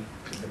to meet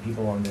the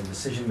people on the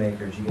decision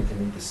makers. You get to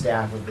meet the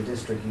staff of the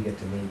district. You get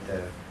to meet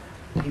the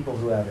people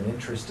who have an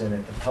interest in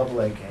it, the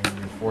public, and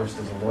you're forced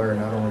as a lawyer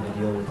not only to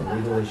deal with the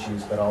legal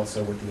issues, but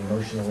also with the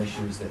emotional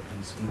issues that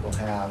these people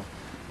have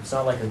It's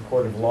not like a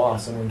court of law.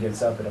 Someone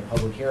gets up at a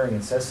public hearing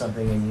and says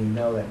something, and you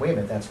know that, wait a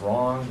minute, that's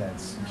wrong.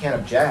 You can't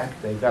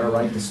object. They've got a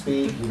right to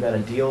speak. You've got to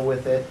deal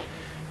with it.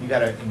 You've got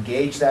to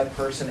engage that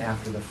person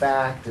after the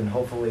fact, and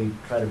hopefully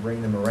try to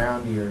bring them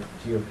around to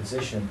your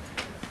position.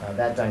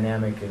 That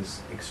dynamic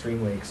is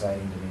extremely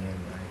exciting to me, and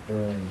I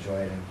thoroughly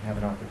enjoy it and have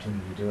an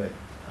opportunity to do it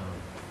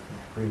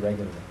pretty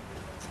regularly.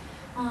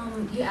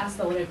 You asked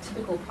about what a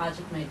typical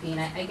project might be,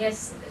 and I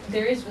guess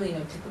there is really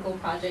no typical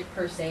project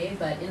per se,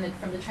 but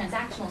from the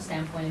transactional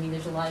standpoint, I mean,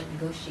 there's a lot of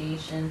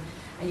negotiation,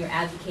 and you're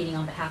advocating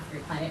on behalf of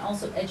your client, and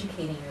also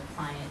educating your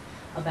client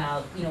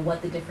about, you know,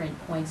 what the different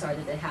points are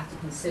that they have to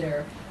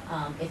consider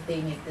if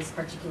they make this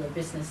particular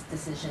business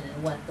decision,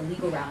 and what the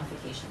legal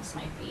ramifications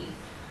might be.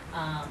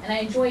 And I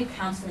enjoyed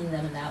counseling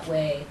them in that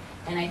way,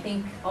 and I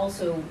think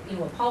also, you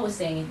know, what Paul was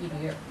saying, you know,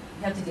 you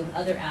have to deal with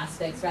other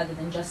aspects rather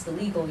than just the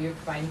legal. You're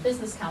providing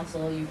business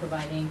counsel, you're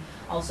providing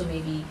also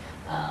maybe,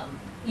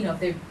 you know, if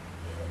they're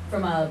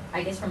from a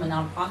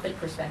nonprofit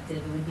perspective,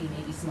 it would be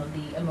maybe some of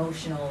the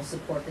emotional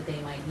support that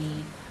they might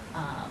need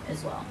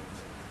as well.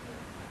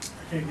 I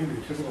can't give you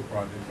a typical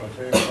project, but I'll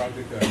tell you a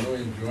project that I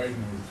really enjoyed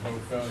and was a total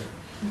failure.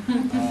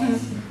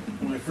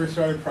 When I first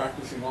started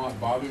practicing law, it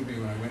bothered me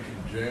when I went to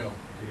jail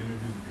to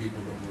interview the people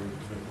that were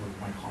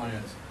my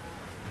clients,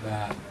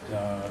 that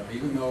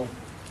even though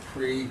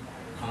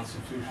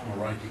pre-constitutional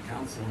right to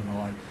counsel and the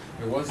like,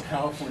 there was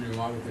California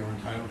law that they were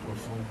entitled to a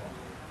phone call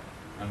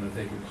and that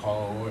they could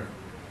call a lawyer.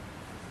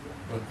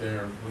 But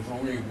there was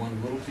only one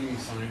little teeny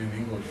sign in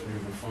English near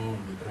the phone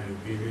that kind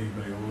of gave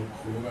anybody a little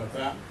clue about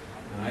that.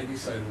 And I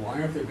decided, why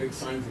aren't there big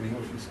signs in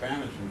English and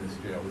Spanish in this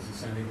jail? This is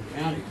San Diego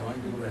County,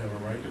 telling people they have a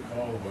right to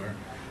call a lawyer.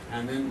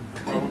 And then the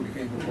problem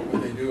became, what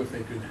would they do if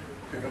they could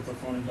pick up the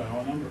phone and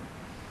dial a number?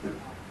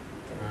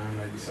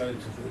 And I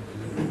decided to do it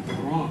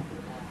wrong.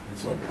 And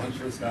so a bunch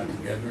of us got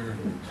together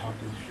and we talked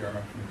to the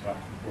sheriff and we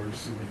talked to the board of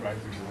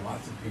supervisors and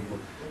lots of people.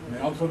 And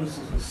they all told us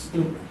this was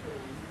stupid.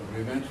 But we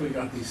eventually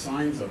got these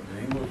signs up in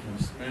English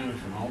and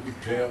Spanish in all the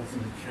jails in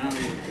the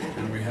county,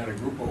 and we had a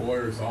group of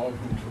lawyers, all of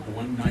whom took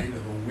one night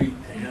of the week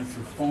to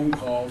answer phone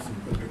calls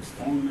and put their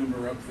phone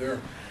number up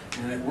there.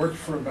 And it worked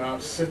for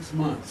about 6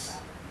 months.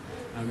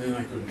 And then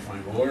I couldn't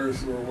find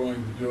lawyers who were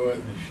willing to do it,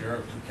 and the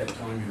sheriff kept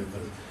telling me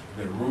that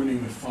they're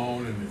ruining the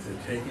phone and that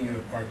they're taking it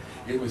apart.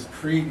 It was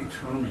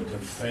predetermined to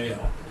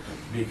fail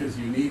because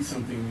you need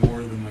something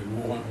more than like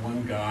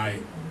one guy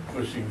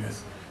pushing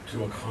this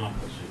to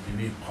accomplish it. You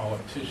need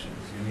politicians,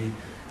 you need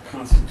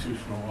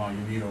constitutional law,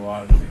 you need a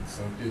lot of things,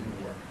 so it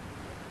didn't work.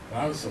 But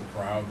I was so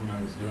proud when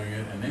I was doing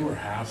it, and they were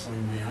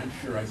hassling me. I'm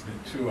sure I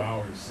spent 2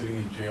 hours sitting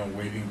in jail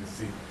waiting to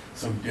see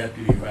some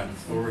deputy who had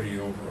authority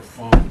over a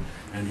phone,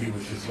 and he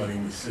was just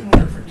letting me sit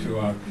there for 2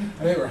 hours.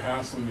 And they were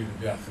hassling me to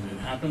death, and it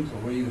happened to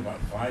lead about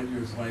 5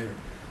 years later.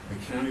 The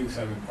county was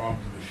having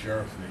problems with the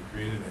sheriff, and they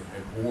created a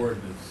board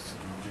that's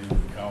in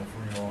the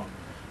California law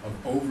of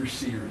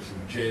overseers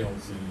of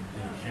jails in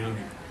the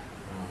county.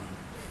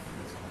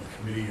 It's called the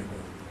Committee of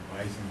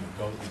Advising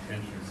Adult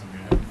Detention or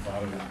something. I haven't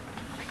thought of it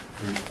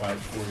for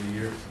 40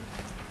 years.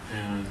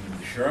 And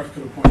the sheriff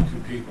could appoint 2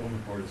 people, and the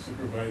board of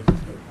supervisors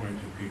could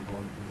appoint 2 people,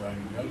 and the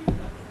presiding judge could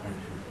appoint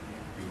 2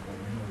 people.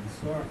 And you know the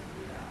story.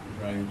 The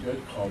presiding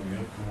judge called me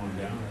up, come on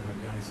down. I went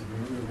down. He said,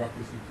 remember the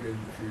ruckus you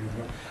created a few years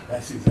ago?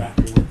 That's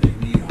exactly what they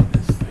need on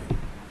this thing.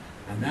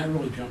 And that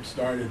really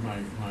jump-started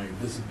my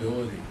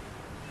visibility.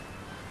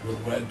 It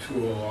led to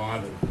a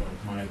lot of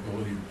my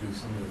ability to do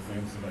some of the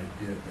things that I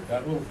did. But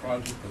that little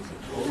project was a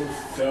total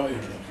failure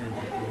in terms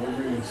of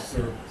delivering the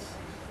service.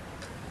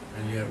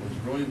 And yet it was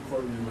really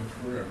important in my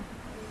career.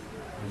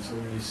 And so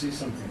when you see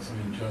something, some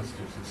injustice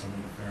or some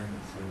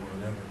unfairness or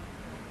whatever,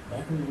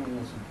 that can be one of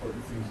the most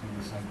important things in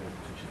this whole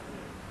teaching.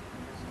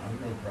 So I'm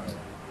real proud of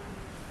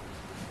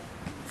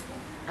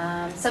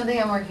it.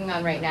 Something I'm working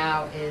on right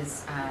now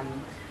is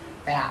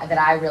that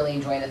I really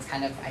enjoy, that's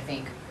kind of, I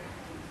think,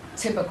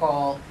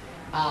 typical,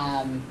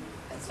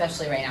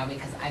 especially right now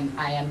because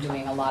I am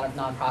doing a lot of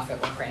nonprofit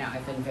work right now.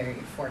 I've been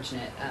very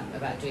fortunate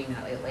about doing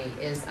that lately,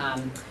 is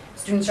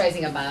Students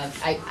Rising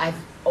Above. I've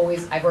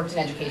worked in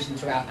education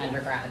throughout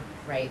undergrad,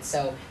 right?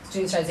 So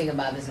Students Rising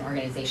Above is an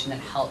organization that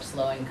helps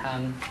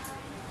low-income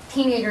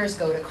teenagers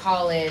go to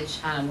college.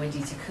 Wendy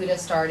Takuda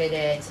started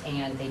it,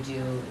 and they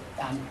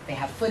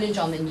have footage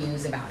on the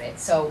news about it.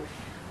 So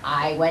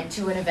I went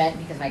to an event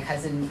because my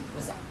cousin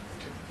was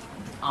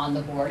on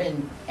the board,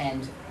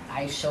 and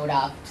I showed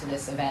up to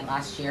this event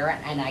last year,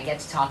 and I get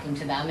to talking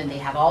to them, and they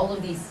have all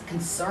of these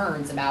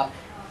concerns about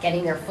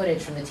getting their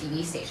footage from the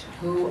TV station.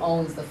 Who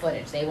owns the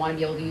footage? They want to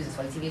be able to use this,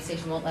 but the TV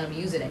station won't let them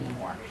use it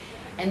anymore.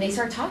 And they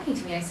started talking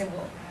to me, and I said,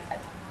 well,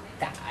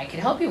 I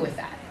can help you with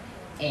that.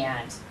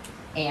 And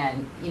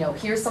you know,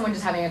 here's someone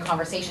just having a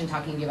conversation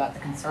talking to you about the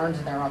concerns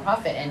of their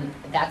nonprofit, and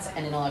that's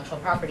an intellectual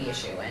property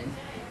issue. And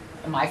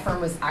my firm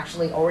was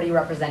actually already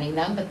representing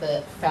them, but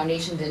the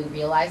foundation didn't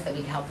realize that we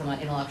could help them on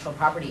intellectual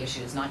property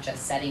issues, not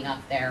just setting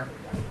up their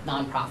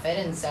nonprofit.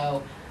 And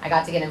so I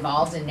got to get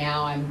involved, and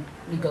now I'm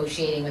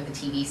negotiating with the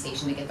TV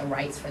station to get the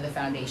rights for the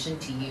foundation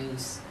to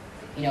use,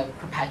 you know,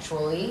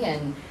 perpetually.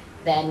 And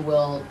then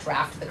we'll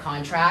draft the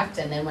contract,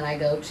 and then when I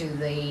go to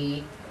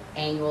the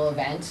annual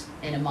event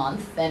in a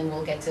month, then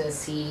we'll get to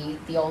see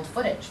the old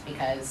footage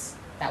because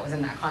that was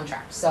in that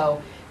contract.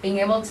 So being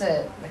able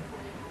to,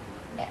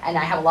 and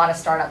I have a lot of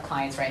startup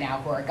clients right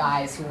now who are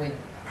guys who would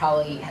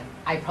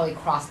I'd probably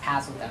cross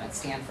paths with them at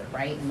Stanford,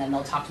 right? And then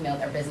they'll talk to me about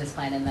their business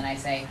plan, and then I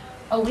say,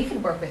 oh, we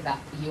could work with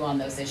you on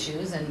those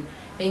issues. And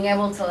being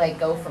able to like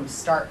go from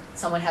start,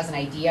 someone has an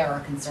idea or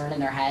a concern in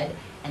their head,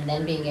 and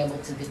then being able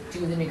to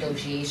do the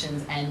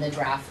negotiations and the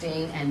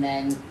drafting and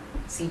then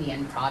see the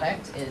end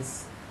product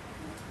is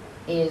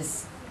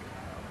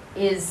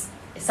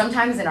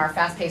sometimes in our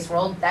fast-paced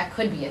world, that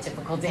could be a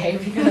typical day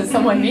because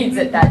someone needs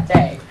it that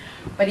day.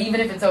 But even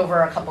if it's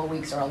over a couple of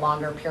weeks or a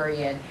longer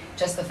period,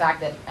 just the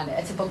fact that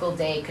a typical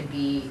day could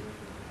be,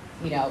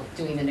 you know,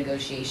 doing the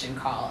negotiation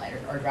call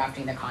or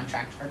drafting the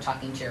contract or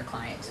talking to your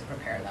client to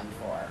prepare them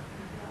for,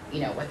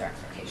 you know, what their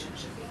expectations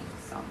should be.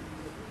 So.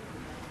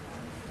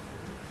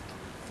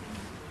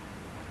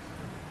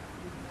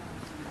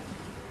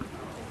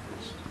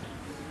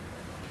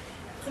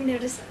 I've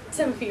noticed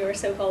some of you are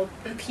so-called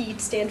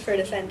repeat Stanford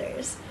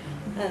offenders.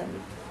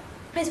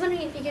 I was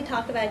wondering if you could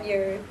talk about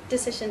your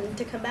decision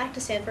to come back to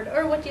Stanford,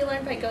 or what you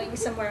learned by going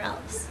somewhere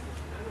else.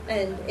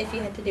 And if you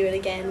had to do it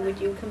again, would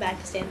you come back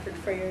to Stanford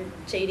for your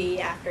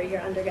JD after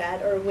your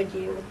undergrad, or would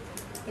you,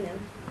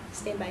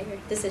 stand by your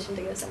decision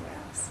to go somewhere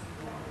else?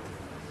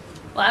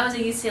 Well, I was a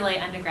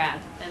UCLA undergrad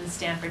and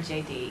Stanford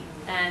JD,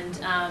 and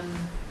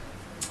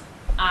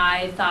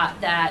I thought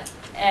that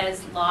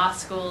as law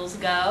schools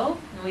go,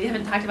 and we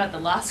haven't talked about the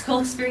law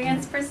school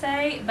experience per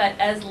se, but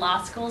as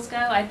law schools go,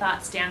 I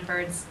thought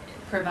Stanford's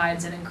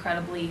provides an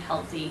incredibly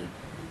healthy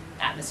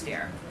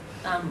atmosphere.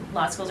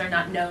 Law schools are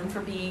not known for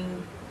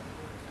being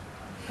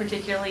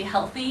particularly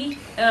healthy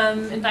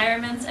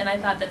environments, and I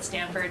thought that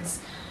Stanford's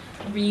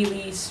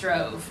really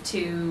strove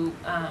to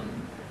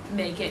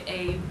make it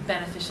a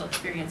beneficial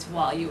experience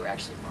while you were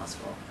actually in law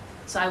school.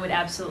 So I would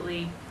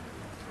absolutely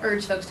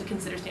urge folks to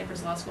consider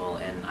Stanford's law school,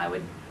 and I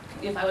would,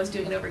 if I was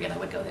doing it over again, I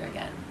would go there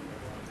again.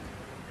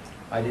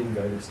 I didn't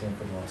go to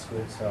Stanford Law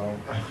School, so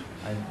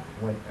I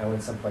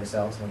went someplace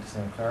else, went to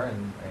Santa Clara,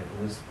 and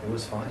it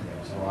was fine. There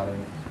was a lot of,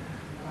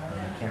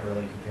 I can't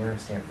really compare.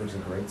 Stanford's a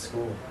great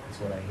school, is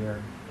what I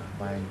hear.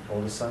 My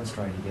oldest son's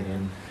trying to get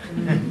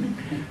in,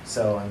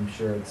 so I'm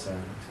sure it's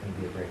going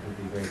to be a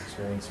great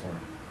experience for him.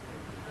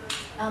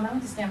 I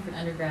went to Stanford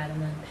undergrad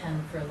and then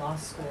Penn for law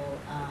school.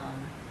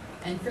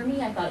 And for me,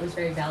 I thought it was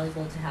very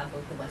valuable to have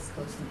both the West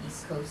Coast and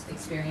East Coast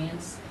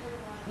experience.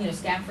 You know,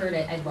 Stanford,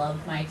 I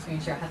loved my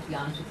experience here. I have to be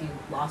honest with you,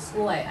 law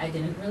school, I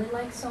didn't really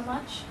like so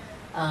much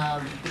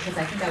because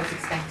I think I was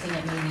expecting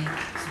it maybe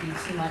to be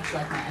too much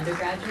like my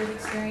undergraduate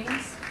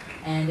experience.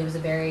 And it was a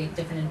very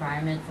different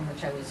environment from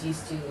which I was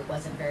used to. It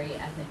wasn't very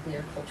ethnically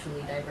or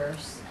culturally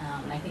diverse.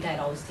 And I think I had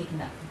always taken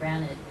that for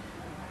granted.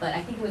 But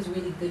I think it was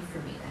really good for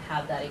me to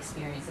have that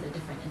experience at a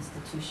different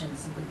institution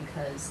simply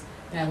because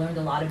I learned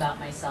a lot about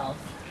myself.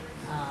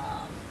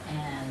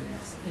 And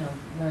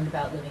learned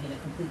about living in a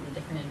completely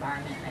different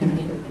environment. And I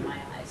think it opened my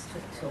eyes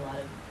to a lot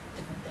of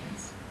different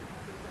things.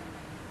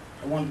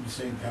 I wanted to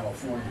stay in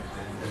California.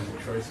 There was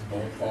a choice of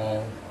both fall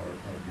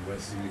or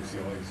USC,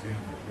 UCLA,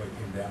 Stanford. What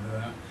came down to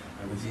that,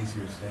 it was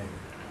easier to stay.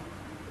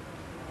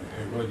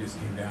 It really just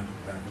came down to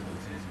the fact that it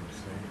was easier to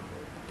stay.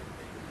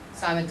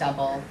 So I'm a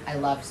double. I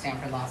loved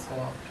Stanford Law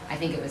School. I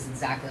think it was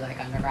exactly like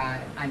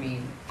undergrad. I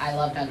mean, I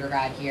loved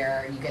undergrad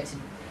here.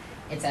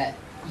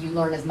 You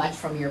learn as much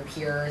from your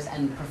peers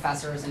and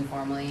professors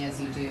informally as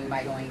you do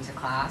by going to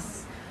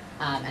class.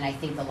 And I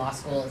think the law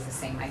school is the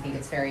same. I think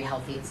it's very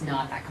healthy. It's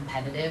not that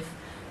competitive.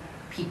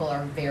 People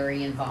are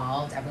very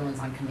involved. Everyone's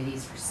on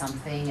committees for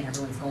something, and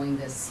everyone's going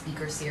to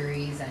speaker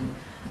series. And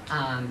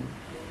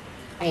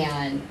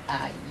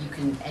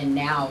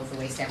now the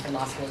way Stanford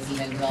Law School is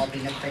even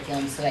developing a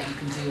curriculum so that you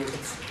can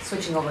it's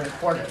switching over to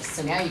quarters.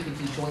 So now you can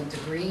do joint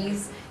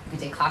degrees. You can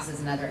take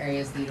classes in other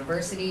areas of the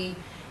university.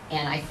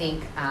 And I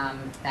think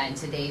that in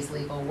today's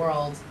legal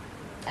world,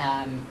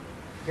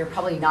 you're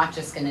probably not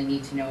just going to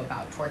need to know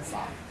about torts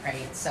law,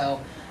 right?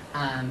 So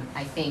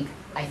I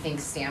think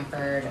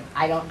Stanford.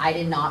 I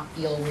did not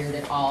feel weird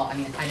at all. I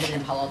mean, I've been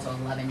in Palo Alto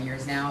 11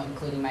 years now,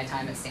 including my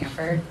time at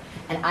Stanford,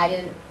 and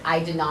I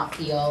did not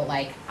feel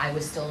like I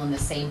was still in the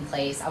same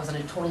place. I was on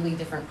a totally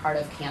different part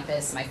of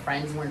campus. My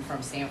friends weren't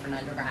from Stanford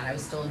undergrad. I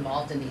was still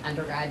involved in the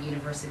undergrad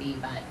university,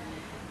 but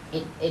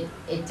it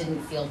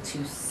didn't feel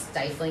too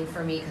stifling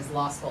for me because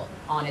law school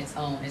on its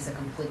own is a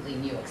completely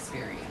new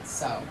experience.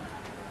 So,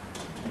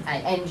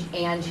 and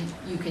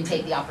you can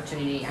take the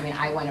opportunity. I mean,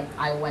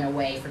 I went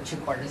away for 2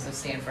 quarters of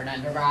Stanford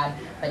undergrad,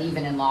 but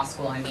even in law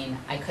school, I mean,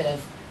 I could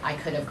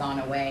have gone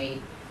away,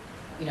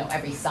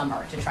 every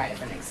summer to try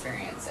different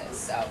experiences.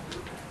 So,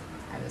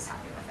 I was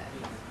happy with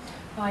it.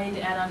 Oh, I need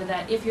to add on to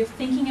that. If you're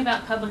thinking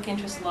about public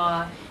interest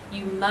law,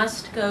 you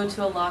must go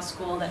to a law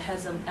school that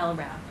has an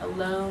LRAP, a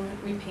Loan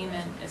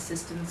Repayment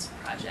Assistance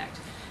Project.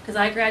 because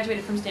I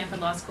graduated from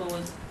Stanford Law School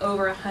with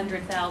over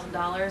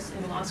 $100,000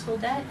 in law school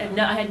debt. And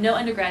no, I had no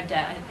undergrad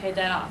debt. I had paid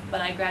that off,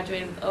 but I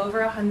graduated with over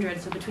 100,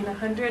 so between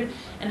 $100,000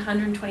 and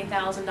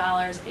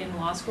 $120,000 in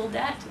law school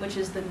debt, which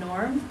is the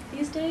norm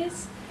these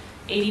days.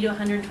 80 to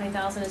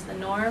 120,000 is the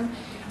norm.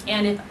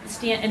 And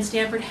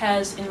Stanford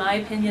has, in my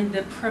opinion,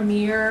 the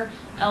premier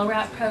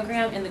LRAP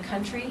program in the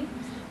country,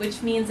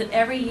 which means that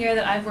every year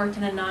that I've worked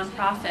in a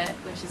nonprofit,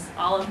 which is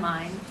all of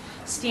mine,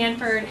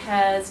 Stanford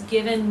has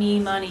given me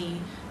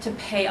money to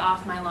pay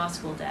off my law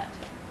school debt.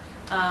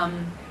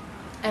 And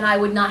I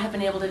would not have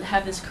been able to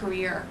have this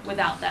career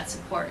without that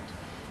support.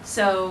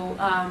 So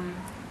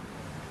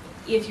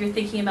if you're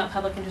thinking about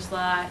public interest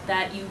law,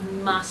 that you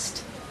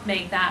must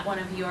make that one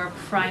of your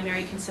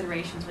primary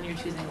considerations when you're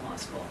choosing a law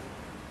school.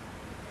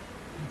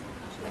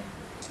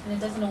 And it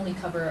doesn't only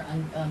cover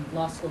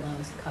law school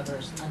loans, it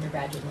covers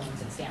undergraduate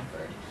loans at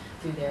Stanford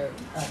through their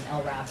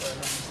LRAP or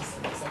loan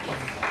systems like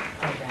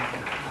program,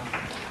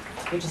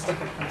 which is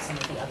different from some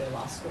of the other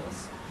law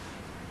schools.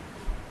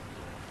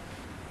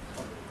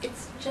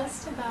 It's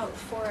just about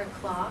 4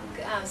 o'clock,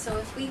 so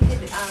if we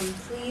could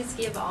please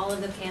give all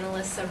of the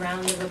panelists a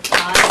round of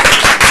applause.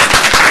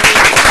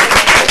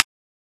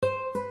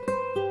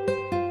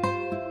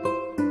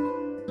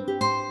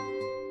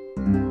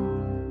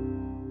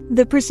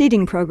 The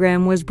preceding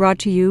program was brought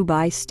to you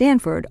by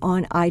Stanford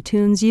on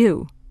iTunes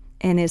U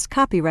and is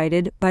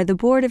copyrighted by the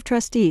Board of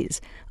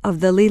Trustees of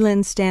the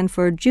Leland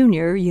Stanford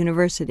Junior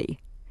University.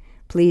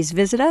 Please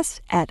visit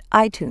us at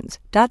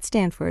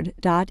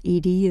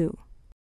itunes.stanford.edu.